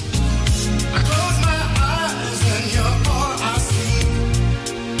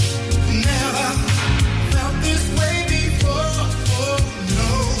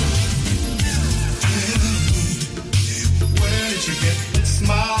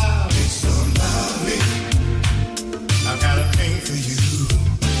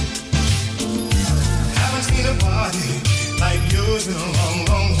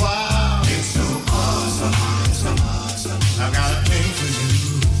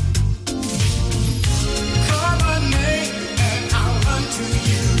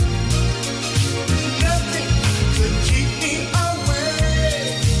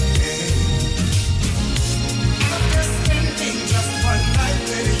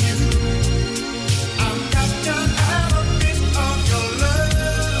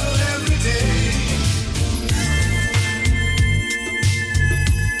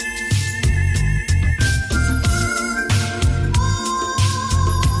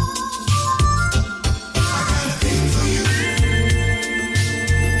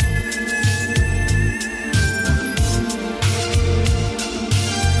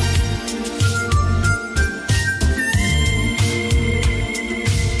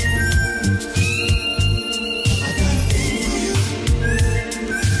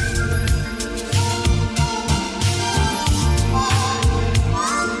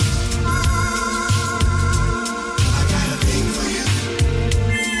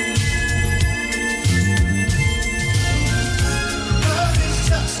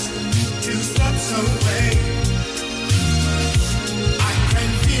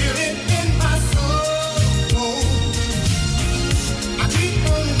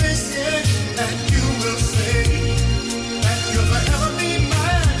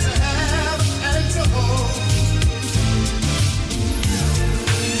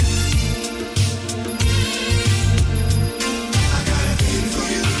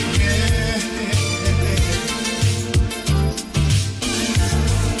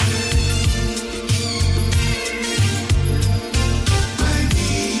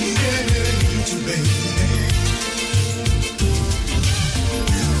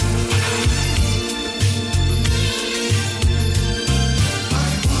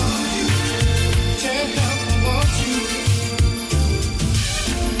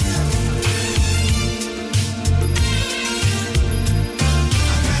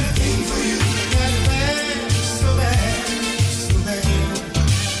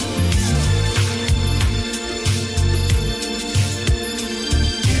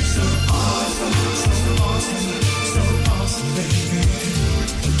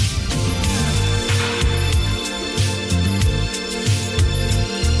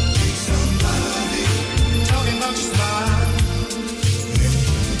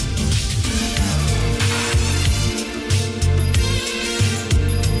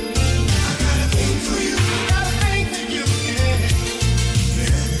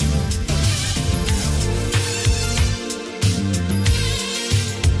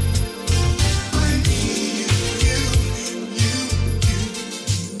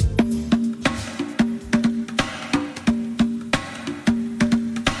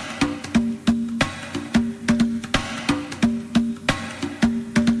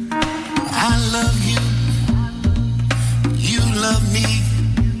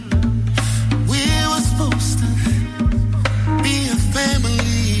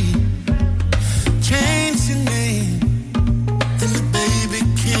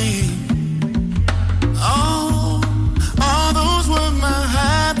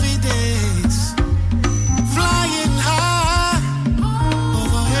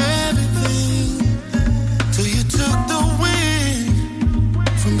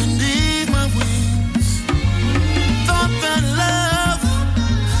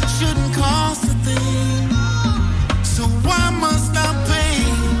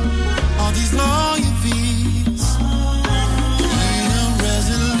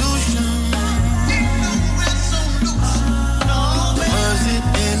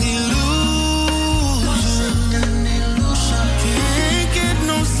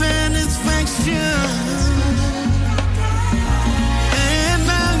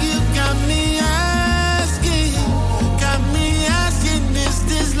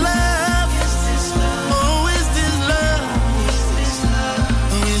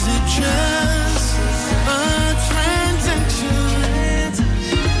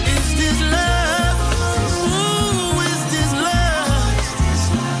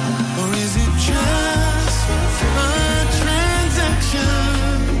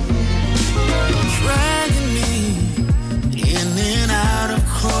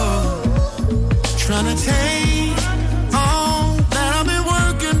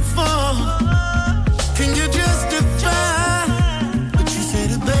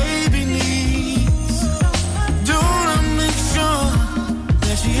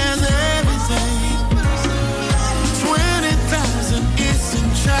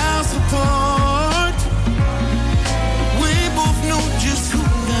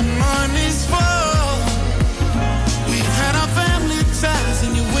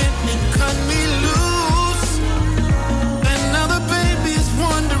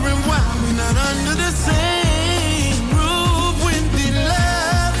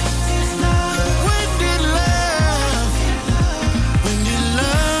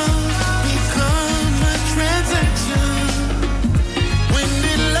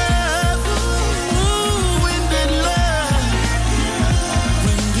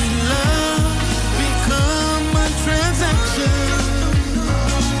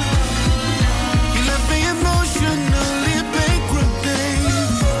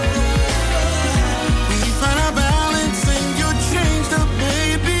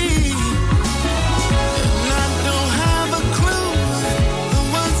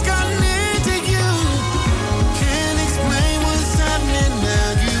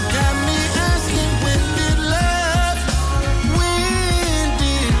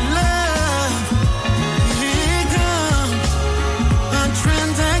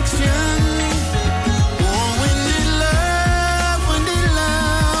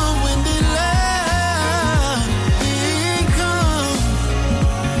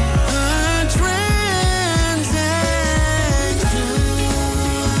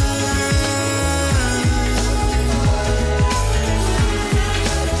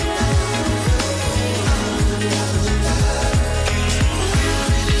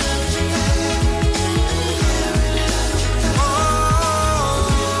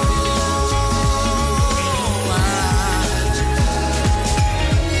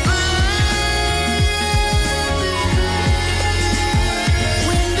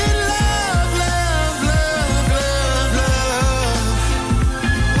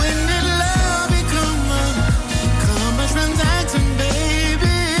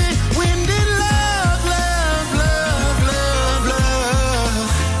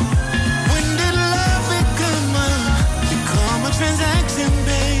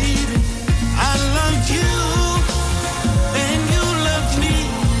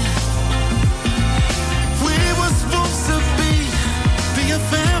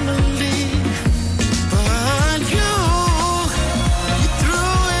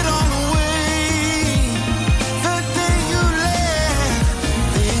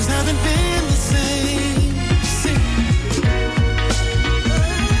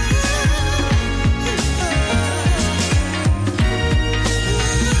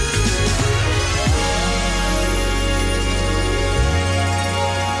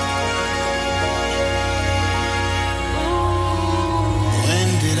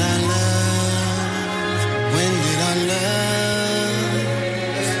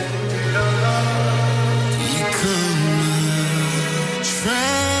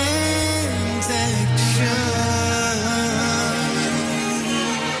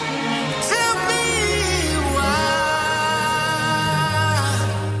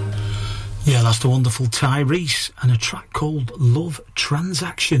 Mr. Wonderful Tyrese and a track called Love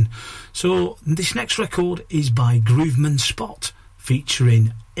Transaction. So this next record is by Grooveman Spot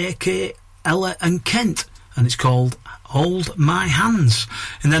featuring AK, Ella and Kent, and it's called Hold My Hands.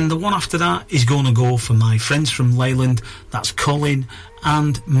 And then the one after that is going to go for my friends from Leyland. That's Colin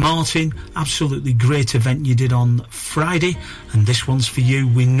and Martin. Absolutely great event you did on Friday, and this one's for you.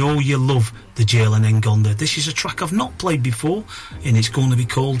 We know you love the Jail and Ngonda. This is a track I've not played before, and it's going to be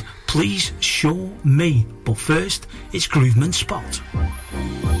called Please Show Me. But first, it's Grooveman Spot.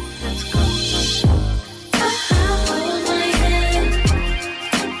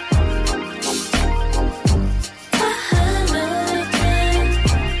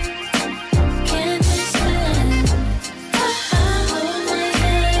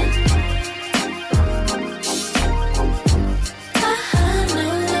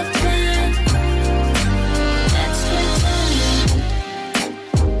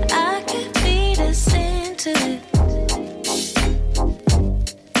 I could beat us into it.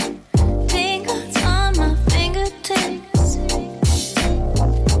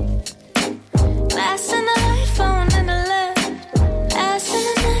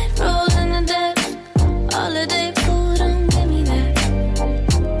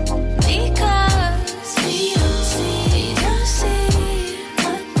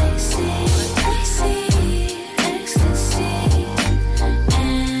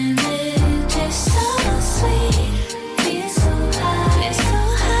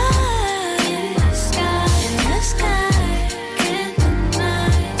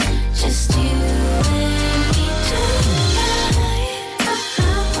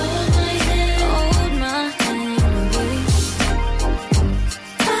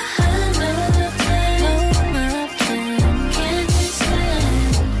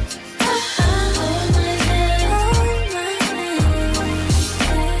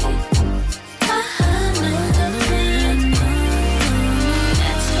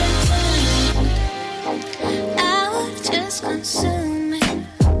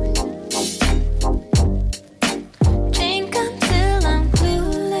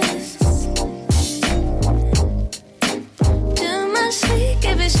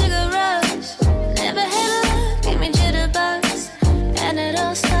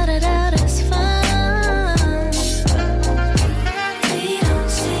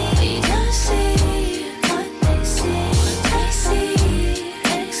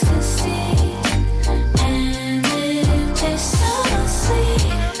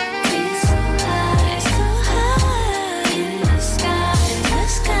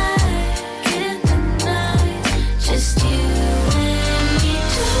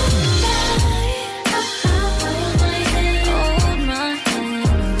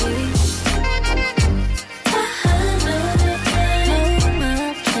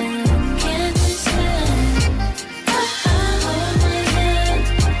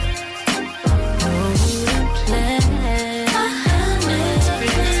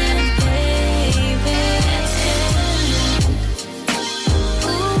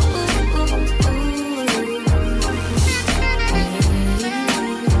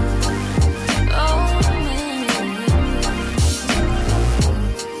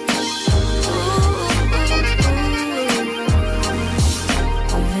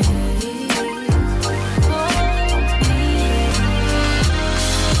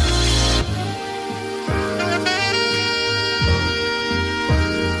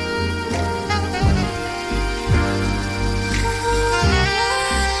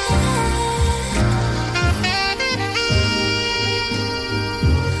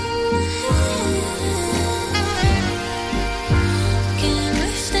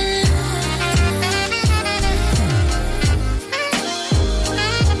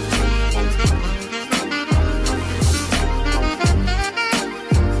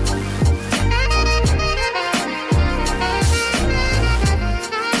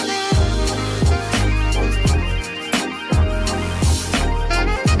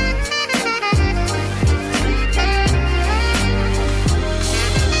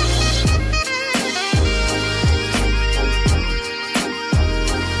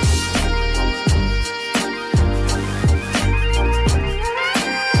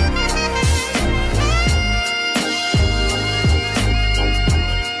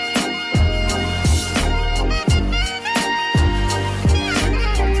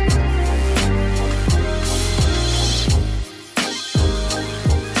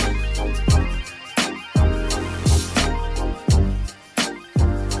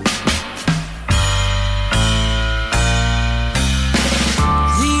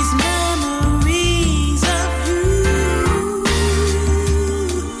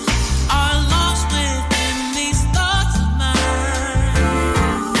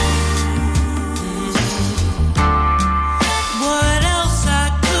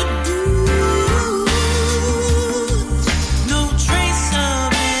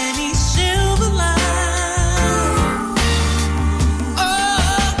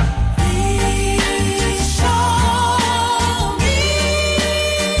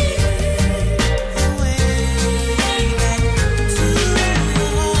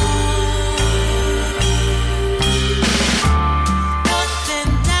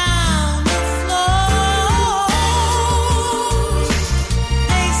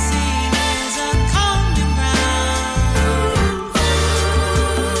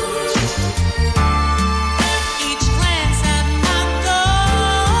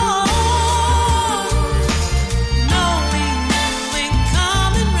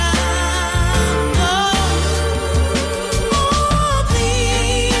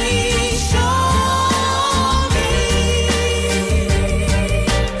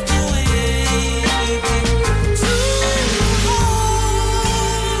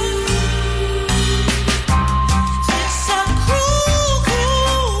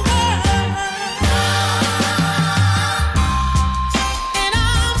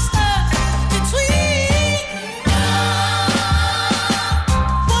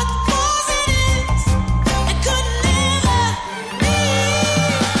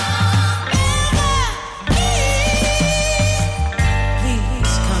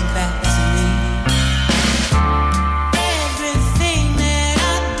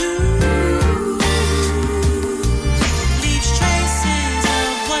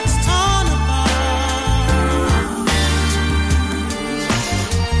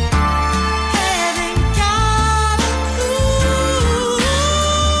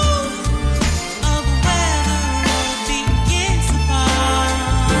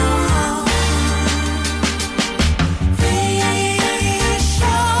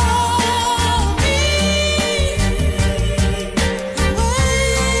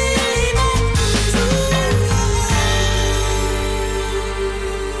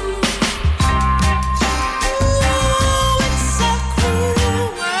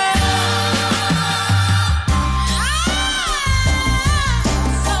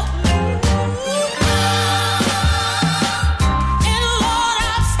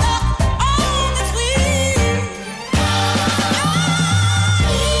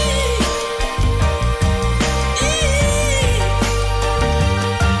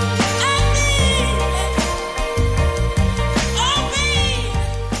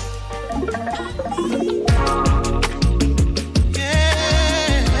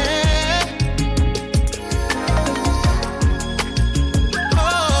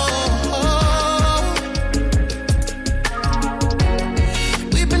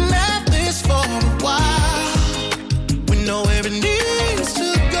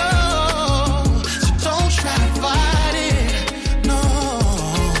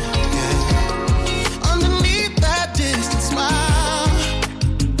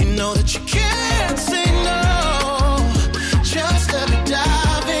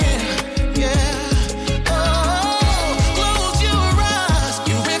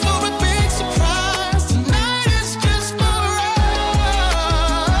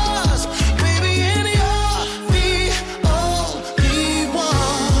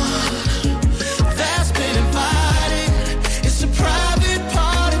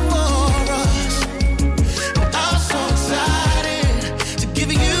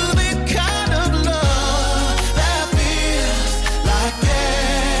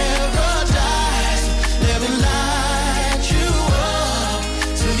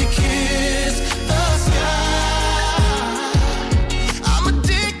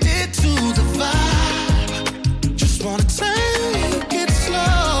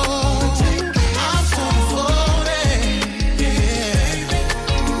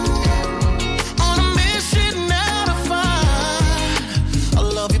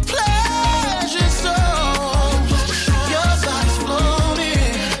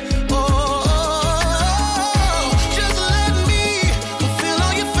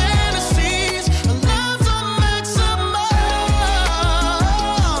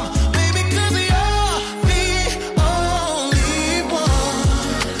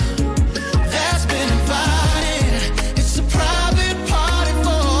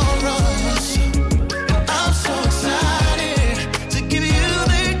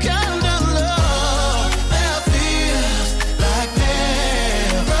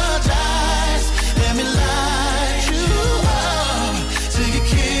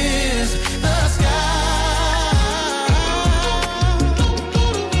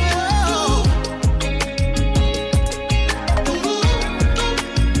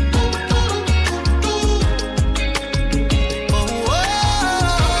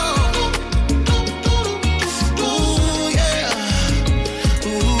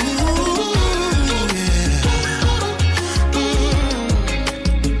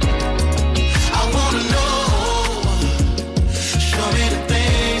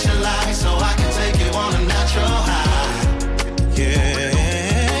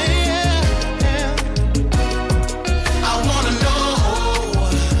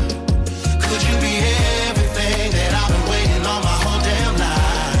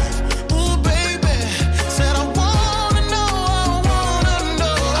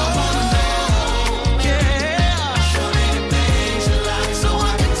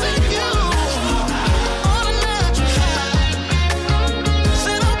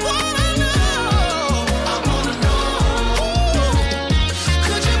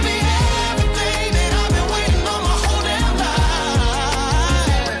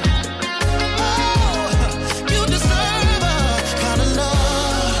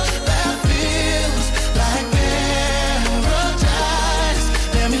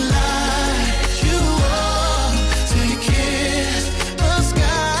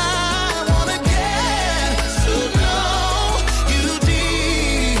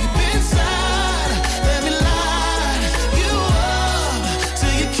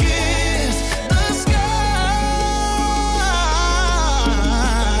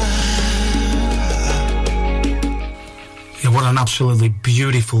 an absolutely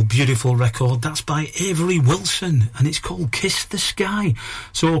beautiful, beautiful record. That's by Avery Wilson, and it's called Kiss the Sky.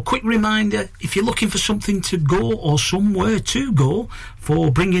 So a quick reminder, if you're looking for something to go or somewhere to go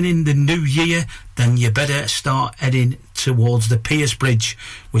for bringing in the new year, then you better start heading towards the Pierce Bridge,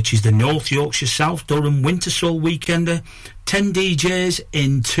 which is the North Yorkshire South Durham Winter Soul Weekender. 10 DJs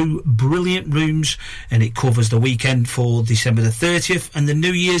in 2 brilliant rooms, and it covers the weekend for December the 30th and the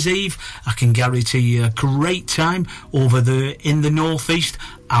New Year's Eve. I can guarantee you a great time over there in the northeast.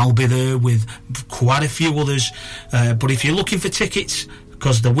 I'll be there with quite a few others, but if you're looking for tickets,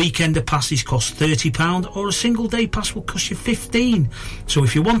 because the weekender passes cost £30 or a single day pass will cost you £15. So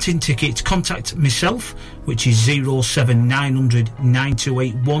if you're wanting tickets, contact myself, which is 07900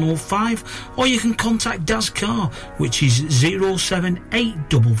 928 105, or you can contact Daz Carr, which is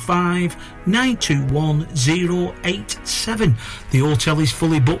 07855 921 087. The hotel is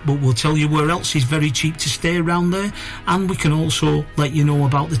fully booked, but we'll tell you where else is very cheap to stay around there, and we can also let you know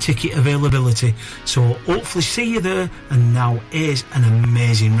about the ticket availability. So hopefully see you there. And now here's an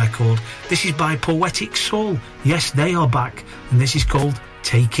amazing record. This is by Poetic Soul. Yes, they are back, and this is called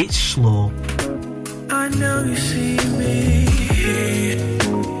Take It Slow. I know you see me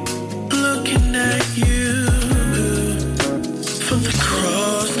looking at you from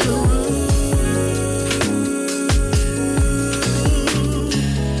across the room.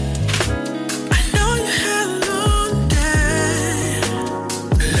 I know you had a long day.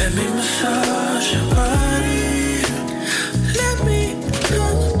 Let me massage your body. Let me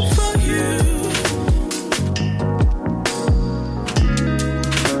look for you.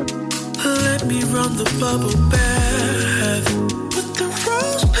 Let me run the bubble bath with the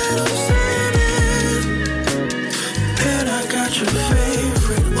rose petals in it. And I got your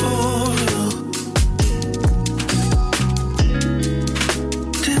favorite oil.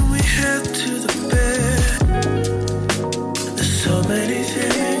 Then we head to the bed. There's so many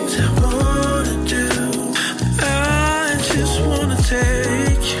things I wanna do. I just wanna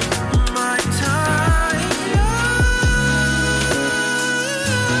take my time.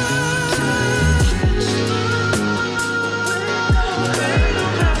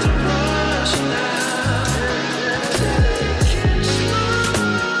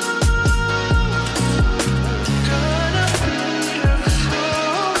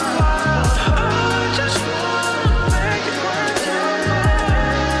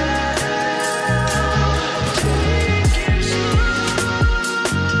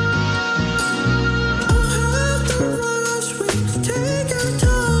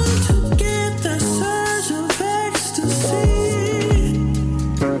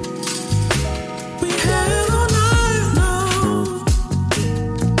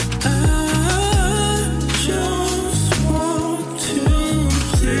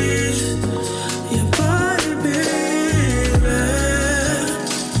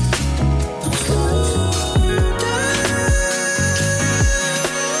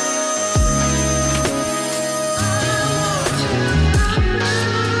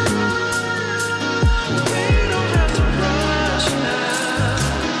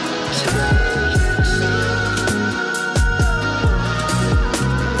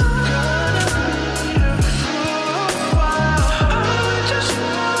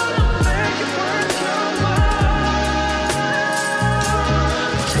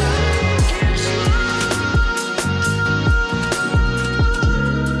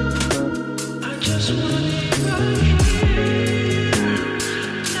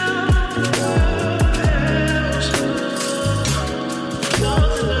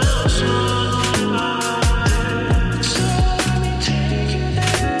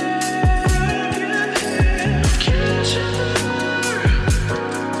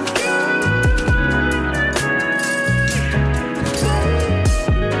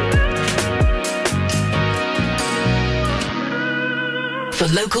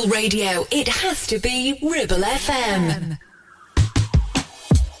 Local radio, it has to be Ribble FM.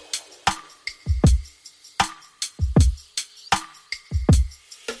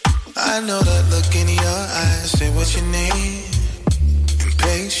 I know that look in your eyes, say what you need.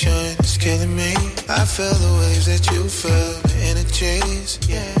 Impatience killing me. I feel the waves that you feel, the energies.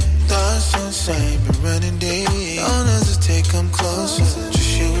 Yeah, thoughts insane, been running deep. Don't hesitate, come closer,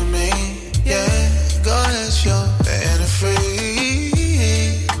 just you and me. Yeah, go ahead, show and free.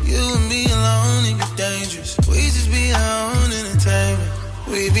 You and me alone, it be dangerous. We just be our own entertainment.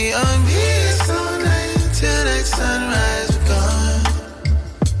 We be on beats all night till that sunrise. We're gone.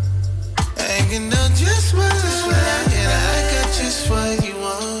 Ain't know just what you like, and I got just what you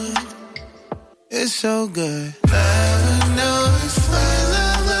want. It's so good. Never know if my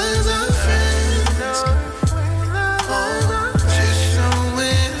lovers are friends.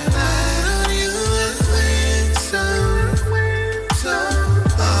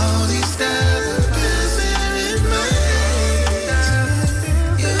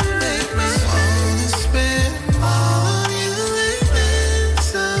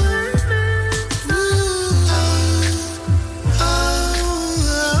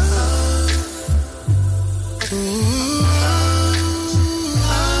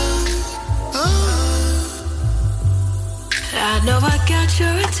 know I got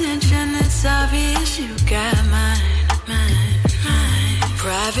your attention. It's obvious you got mine, mine, mine.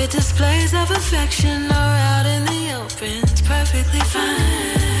 Private displays of affection are out in the open. It's perfectly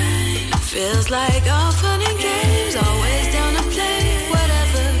fine. Feels like all fun and games, always down to play.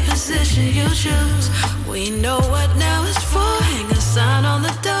 Whatever position you choose, we know what now is for. Hang a sign on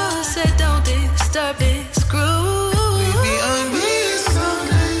the door, say don't disturb this groove. Baby, I'm here all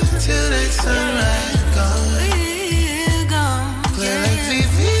night till that sunrise gone. We're gone. Play like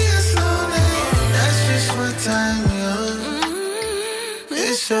TV all night. That's just what time we're on.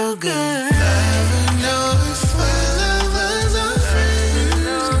 It's so good. Never know if we're lovers or friends.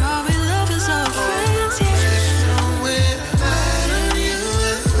 Are we lovers or friends? Yeah. Just know when I light on you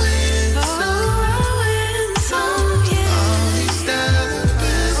and win some. Win some, yeah. All these styles are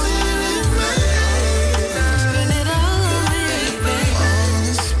dancing in my head. Spin it all on me, baby.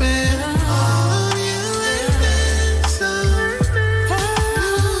 Wanna spend all on you and then some.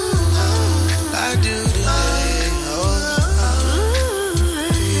 I do today.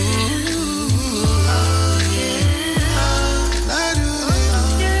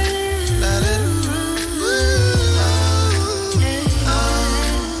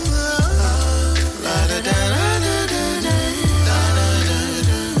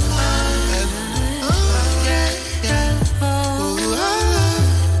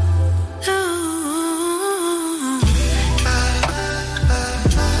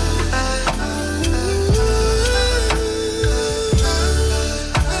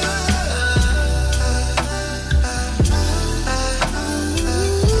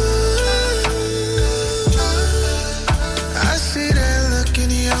 I see that look in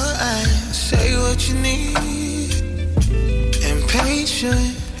your eyes. Say what you need.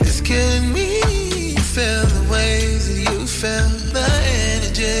 Impatient is killing me. Feel the ways that you feel, the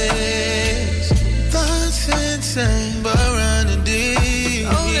energies. Thoughts insane, but running deep.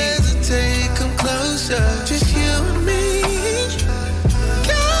 Don't hesitate, come closer. Just you and me.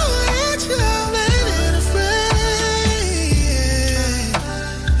 Go ahead, you're ain't afraid.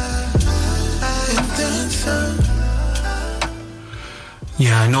 And then some.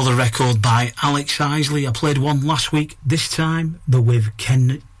 Yeah, another record by Alex Isley. I played one last week. This time they're with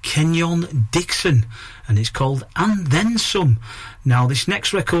Kenyon Dixon, and it's called And Then Some. Now, this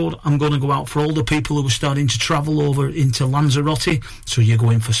next record, I'm going to go out for all the people who are starting to travel over into Lanzarote. So you're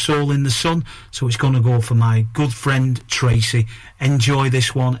going for Soul in the Sun. So it's going to go for my good friend Tracy. Enjoy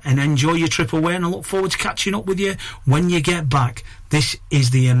this one and enjoy your trip away, and I look forward to catching up with you when you get back. This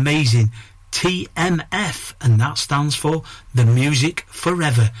is the amazing TMF, and that stands for The Music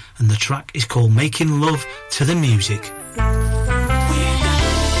Forever, and the track is called Making Love to the Music.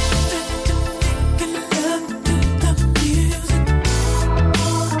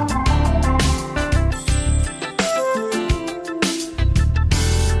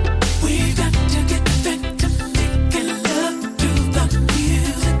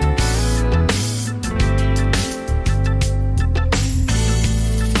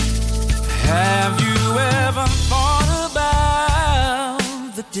 Have you ever thought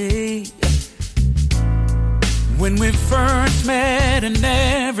about the day when we first met and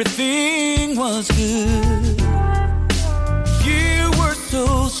everything was good? You were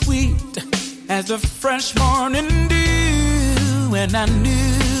so sweet as a fresh morning dew, and I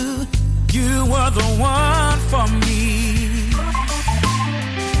knew you were the one for me.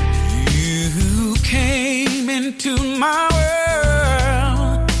 You came into my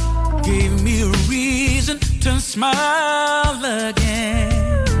world, gave me a reason to smile again.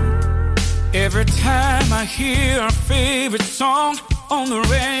 Every time I hear our favorite song on the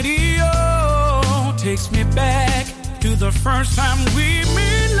radio, takes me back to the first time we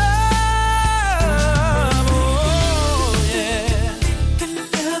made love. Oh, yeah. Making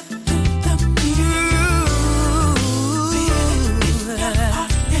love to the music.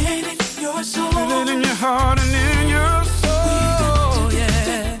 Your soul. Feel it in your heart and in your soul.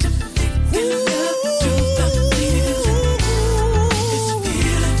 Yeah. Making love to the music. This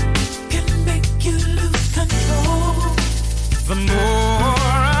feeling can make you lose control. The more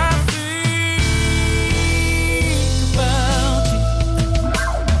I think about you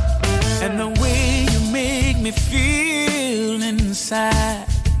and the way you make me feel inside,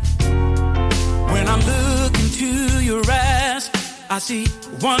 when I look into your eyes, I see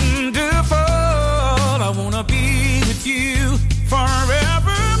wonderful. I wanna be with you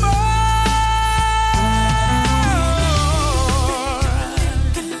forevermore.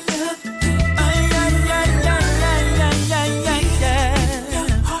 Ay, ay, ay, ay, ay, ay, ay, ay, yeah. Your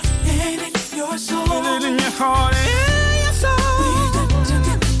heart and your soul. Feel it in your heart and your soul. We got to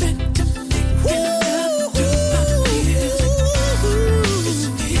get back to making love to the music.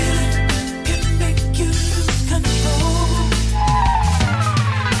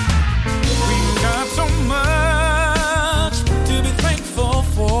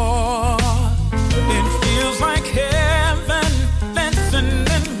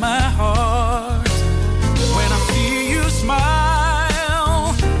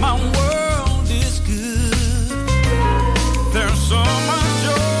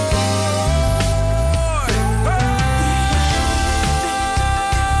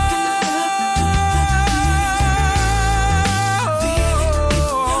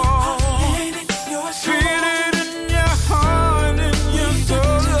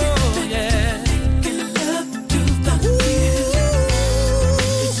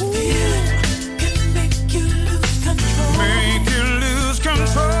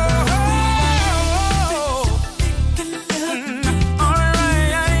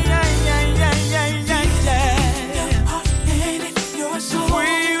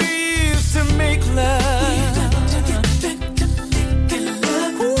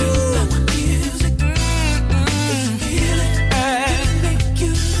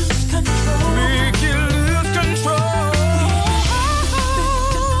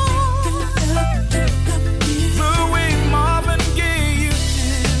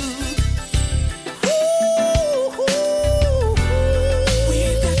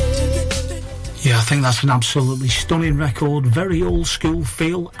 I think that's an absolutely stunning record, very old school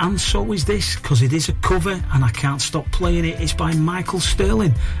feel, and so is this, because it is a cover and I can't stop playing it. It's by Michael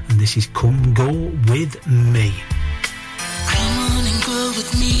Sterling, and this is Come Go With Me. Come on and go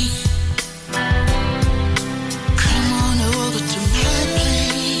with me. Come on over to my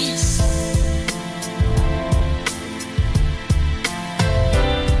place.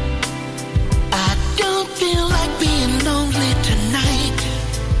 I don't feel like being lonely tonight.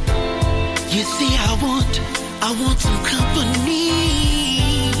 You see, I want some company.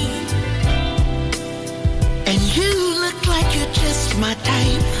 And you look like you're just my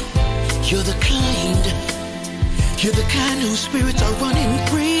type. You're the kind whose spirits are running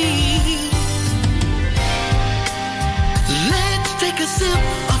free. Let's take a sip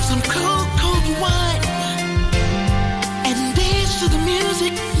of some cold, cold wine and dance to the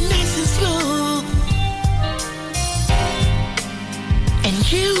music nice and slow.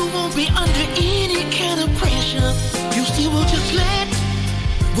 And you won't be under any kind of pressure. You see, we'll just let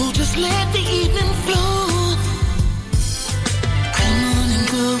the evening flow. Come on and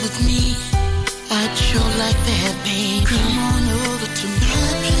go with me. I'd sure like that, baby. Come on over to my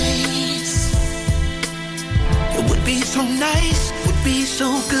place. It would be so nice, would be so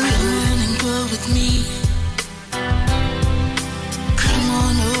good. Come on and go with me. Come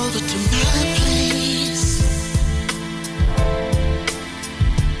on over to my place.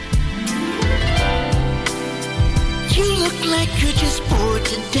 You look like you're just bored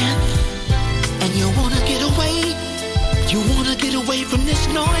to death, and you wanna get away. You wanna get away from this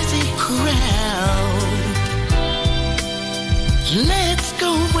noisy crowd. Let's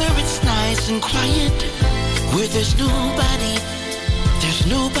go where it's nice and quiet, where there's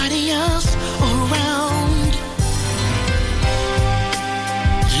nobody else around.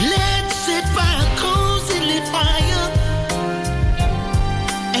 Let's sit by a cozy lit fire,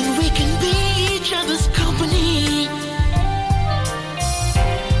 and we can be each other's company.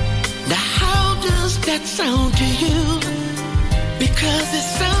 Now how does that sound to you? Because it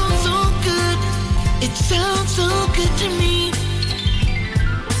sounds so good, it sounds so good to me.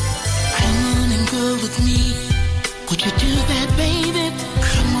 Come on and go with me. Would you do that, baby?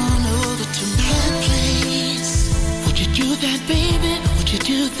 Come on over to my place. Would you do that, baby? Would you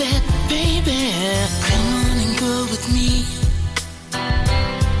do that, baby? Come on and go with me.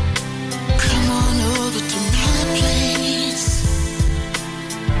 Come on over to my place.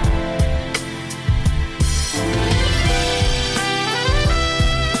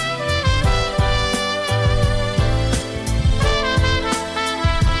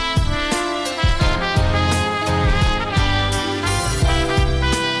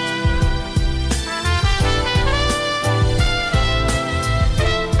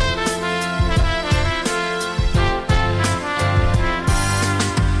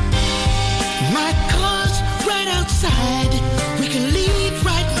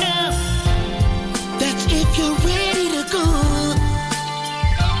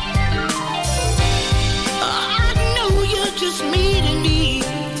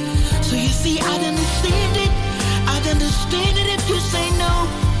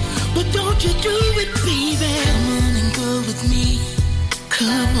 Don't you do it, baby? Come on and go with me.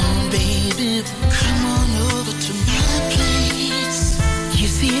 Come on, baby. Come on over to my place. You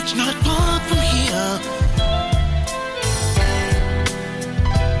see, it's not far from here.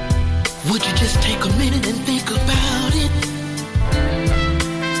 Would you just take a minute and think about it?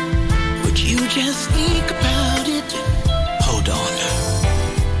 Would you just think about it? Hold on.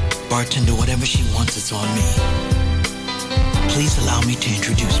 Bartender, whatever she wants, it's on me. Please allow me to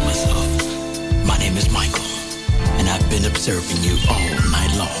introduce myself. My name is Michael, and I've been observing you all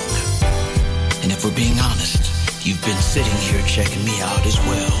night long. And if we're being honest, you've been sitting here checking me out as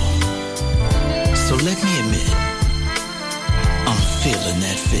well. So let me admit, I'm feeling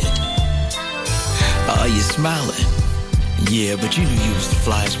that fit. Oh, you're smiling. Yeah, but you knew you was the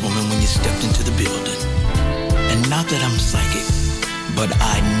flyest woman when you stepped into the building. And not that I'm psychic, but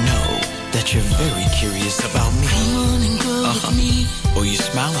I know that you're very curious about me. Come on and go with me. Oh, you're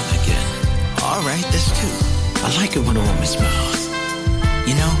smiling again. All right, that's two. I like it when a woman smiles.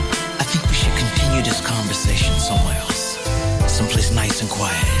 You know, I think we should continue this conversation somewhere else. Someplace nice and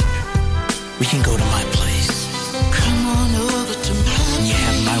quiet. We can go to my place. Come on over to my place. And you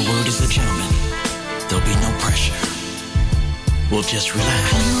have my word as a gentleman. There'll be no pressure. We'll just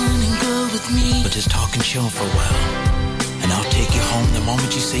relax. Come on and go with me. We'll just talk and chill for a while. And I'll take you home the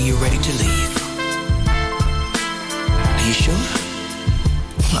moment you say you're ready to leave. Are you sure?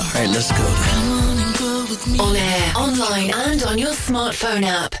 All right, let's go then. Come on and go with me. On air, online, and on your smartphone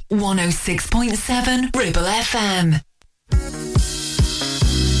app. 106.7 Ribble FM.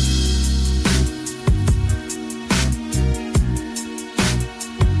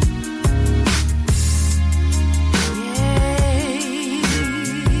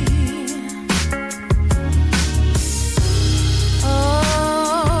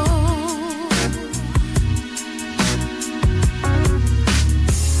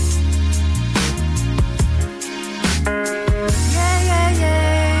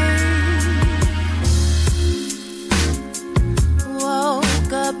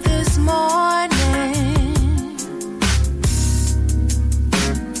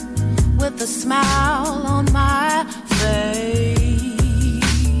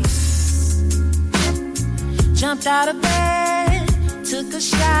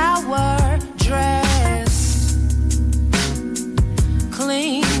 shower, dress,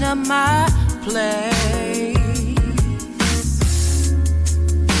 clean up my place,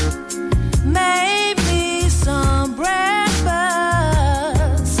 made me some breakfast,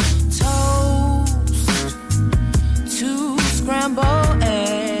 toast, 2 scrambled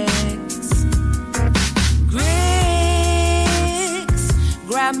eggs, grits,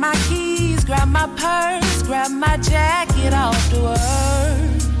 grab my keys, grab my purse, grab my jacket off to work,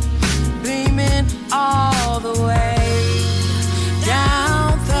 beaming all the way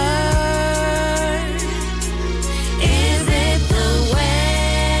down Third. Is it the way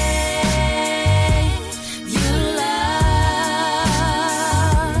you love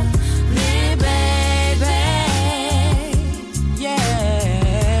me, baby?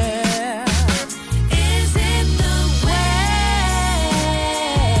 Yeah. Is it the way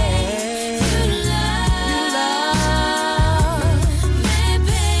you love me,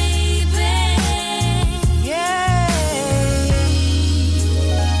 baby? Yeah.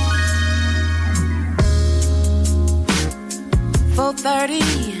 4:30,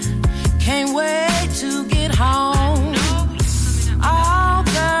 can't wait to get home. Oh,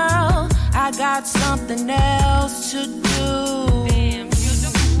 girl, I got something else to do.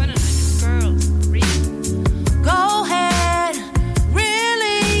 Go ahead,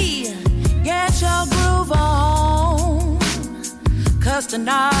 really get your groove on, 'cause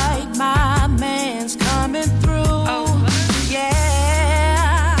tonight my man's coming through.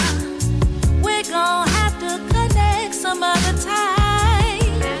 Yeah, we're gonna have to connect some other time.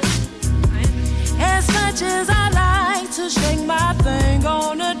 As much as I like to shake my thing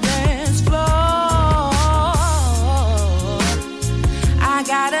on the dance floor, I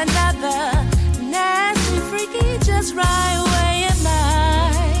got another nasty freaky just right away at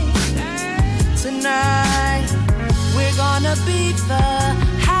night. Tonight we're gonna beat the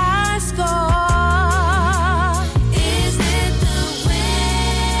high score. Is it the way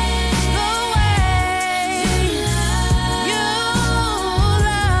you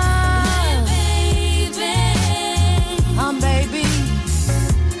love me, baby?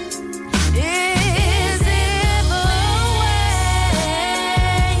 Is it the way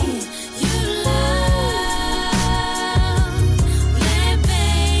you love me,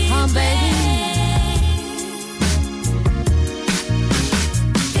 baby?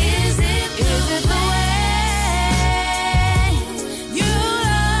 Is it the way you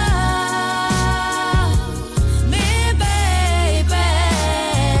love me, baby?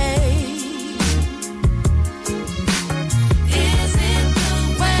 Is it the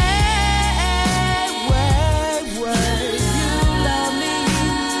way you love me,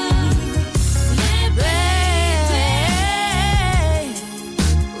 baby?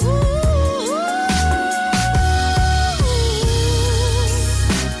 Ooh.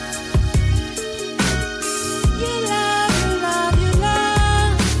 You love,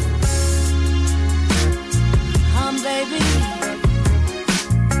 baby.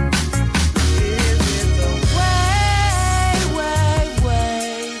 Is it the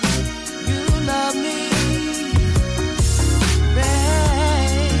way you love me, baby?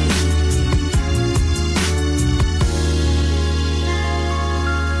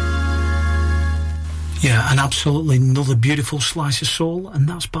 Yeah, and absolutely another beautiful slice of soul, and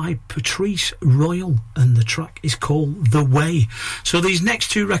that's by Patrice Royal, and the track is called The Way. So these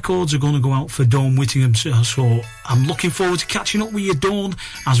next 2 records are going to go out for Dawn Whittingham, so I'm looking forward to catching up with you, Dawn,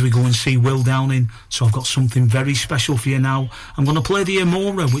 as we go and see Will Downing. So I've got something very special for you now. I'm going to play the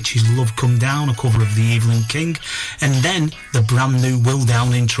Amora, which is Love Come Down, a cover of the Evelyn King, and then the brand new Will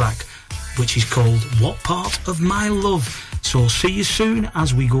Downing track, which is called What Part of My Love. So see you soon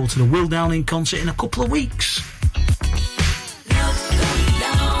as we go to the Will Downing concert in a couple of weeks.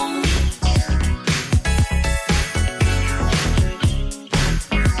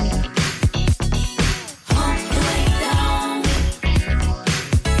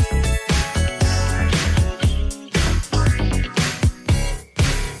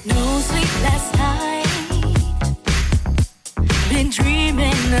 No sleep last night, been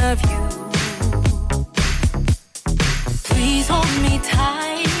dreaming of you. Please hold me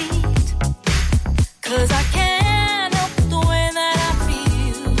tight, 'cause I can't help the way that I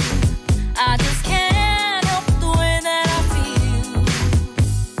feel. I just can't help the way that I feel.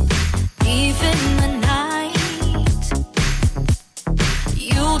 Even the night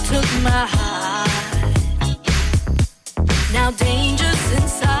you took my heart, now danger's in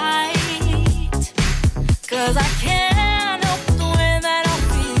sight, 'cause I can't help the way that I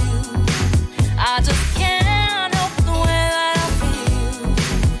feel.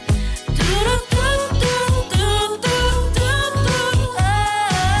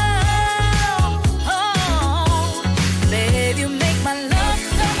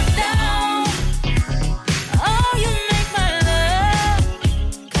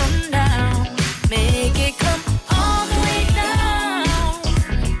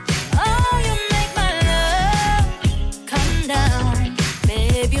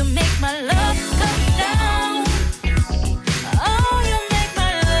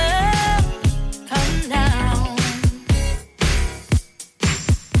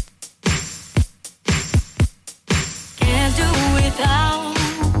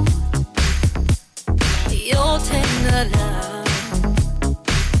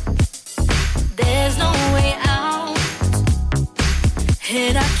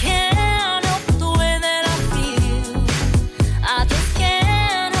 I can't help the way that I feel. I just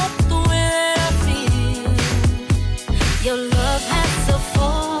can't help the way that I feel. Your love has a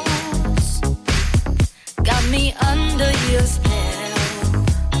force, got me under your spell.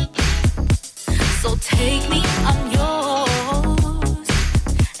 So take me, I'm yours,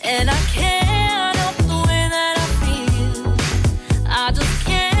 and I can't help the way that I feel. I just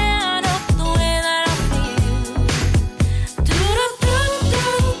can't help the way that I feel. Do do do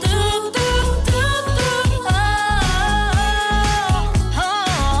do do do do.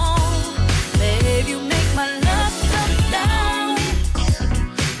 Oh, babe, you make my love come down.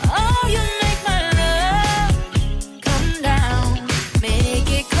 Oh, you make my love come down. Make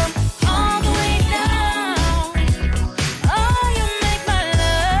it come all the way down. Oh, you make my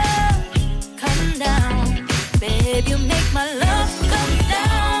love come down. Babe, you make my love come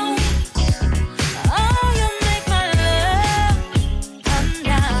down. Oh, you make my love come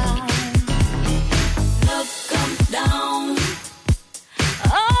down. Love come down.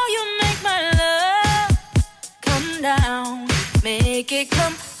 Oh, you make my love come down. Make it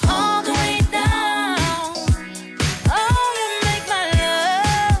come all the way down. Oh, you make my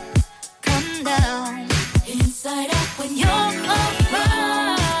love come down. Inside out when you're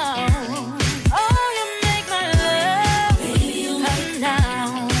around. Oh, you make my love come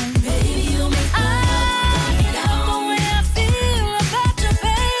down. Baby, you make my love come down. The way I feel about you,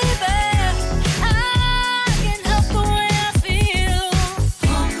 baby. I can't help the way I feel.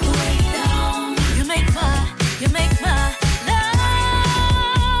 All the way down. You make my love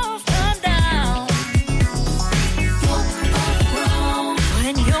come down.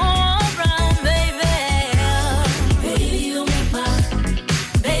 When you're around, baby.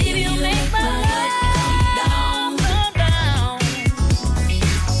 Baby, you make my love come down.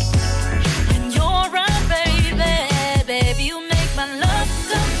 When you're around, baby, you make my love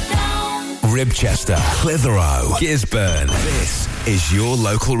come down. Ribchester, Clitheroe, Gisburn. This is your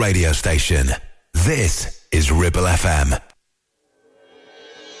local radio station. This is Ribble FM.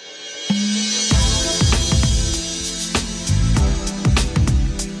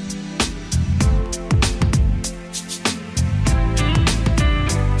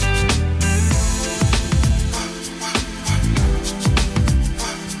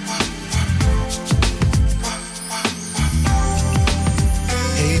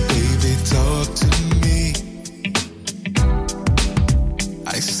 Hey baby, talk to me.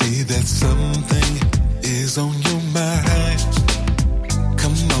 I see that something is on your mind.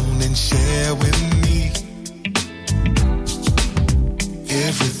 Come on and share with me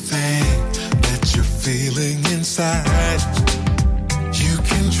everything that you're feeling inside. You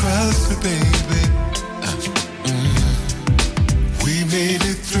can trust me, baby. We made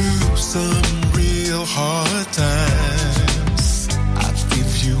it through some real hard times. I'll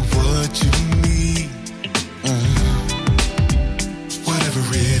give you what you need. Whatever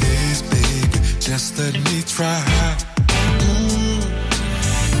it is, baby, just let me try.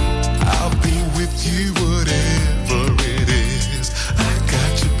 I'll be with you, whatever it is. I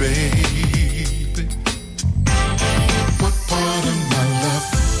got you, baby. What part of my love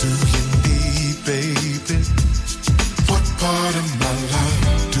do you need, baby? What part of my love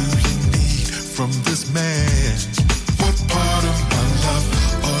do you need from this man? What part of my love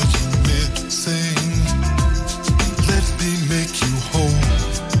are you missing? Let me make you whole.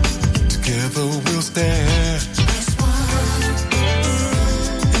 Together we'll stand. As one.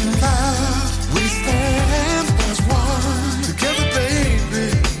 In love we stand as one. Together, baby.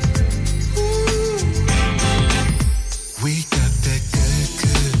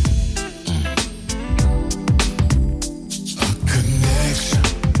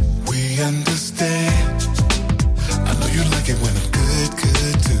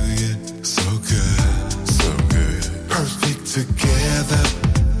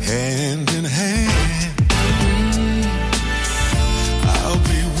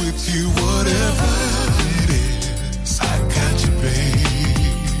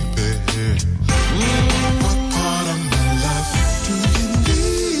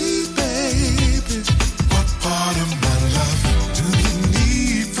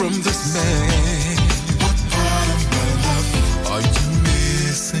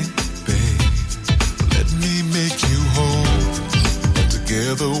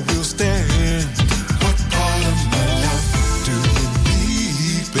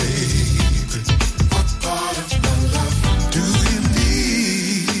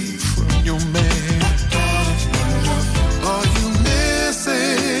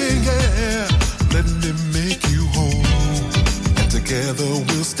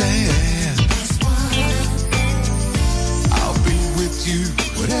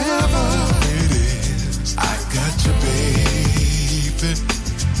 Whatever it is, I got you, baby.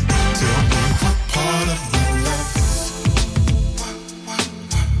 Tell me what part of my love.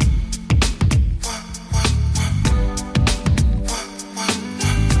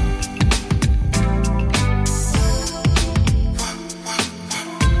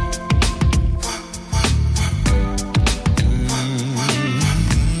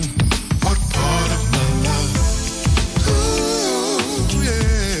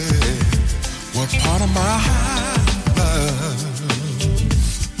 Part of my love.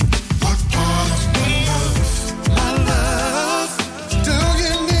 What part of my love? My love. Do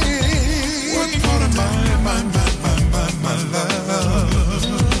you need? What part of my love?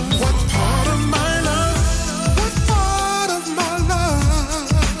 What part of my love? What part of my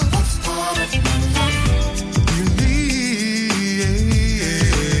love? What part of my love you need?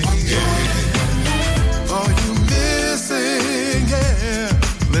 Yeah. Are you missing? Yeah.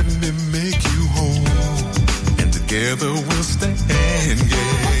 Let me make you home. Together we'll stand, yeah,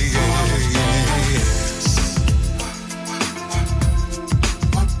 yeah, yeah.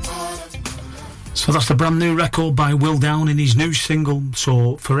 So that's the brand new record by Will Down in his new single.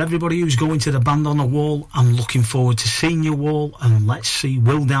 So for everybody who's going to the Band on the Wall, I'm looking forward to seeing you all, and let's see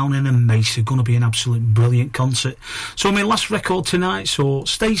Will Down in a Mesa. Going to be an absolute brilliant concert. So my last record tonight, so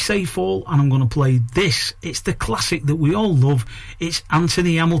stay safe all, and I'm going to play this. It's the classic that we all love. It's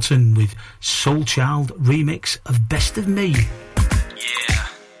Anthony Hamilton with Soul Child remix of Best of Me.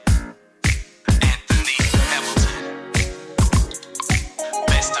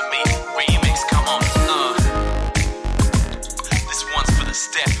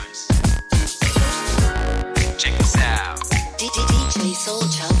 Steppers. Check this out. DJ Soul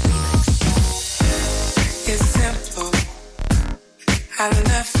Child remix. It's simple. I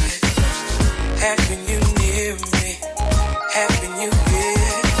love it. Having you near me. Having you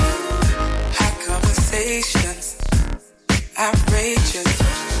here. Hot conversations. Outrageous.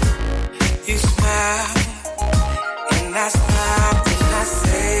 You smile. And I smile when I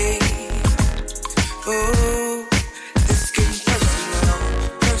say, oh.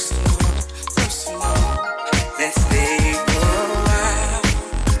 Let's stay for a while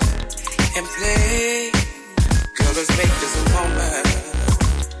and play. Girl, let's make this a moment.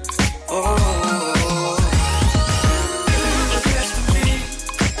 Oh, the best of me,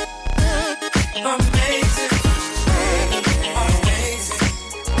 amazing, amazing.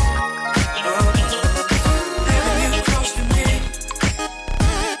 Oh, having you close to me,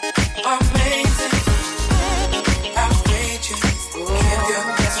 amazing, outrageous. Give your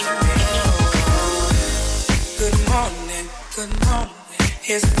best to me. Good morning,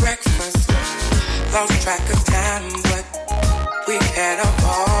 here's breakfast. Lost track of time, but we had a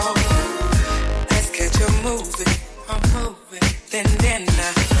ball. Let's catch a movie, then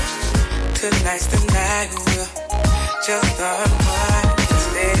dinner. Tonight's the night, we'll just unwind and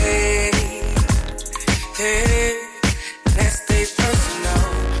stay. Hey, let's stay personal.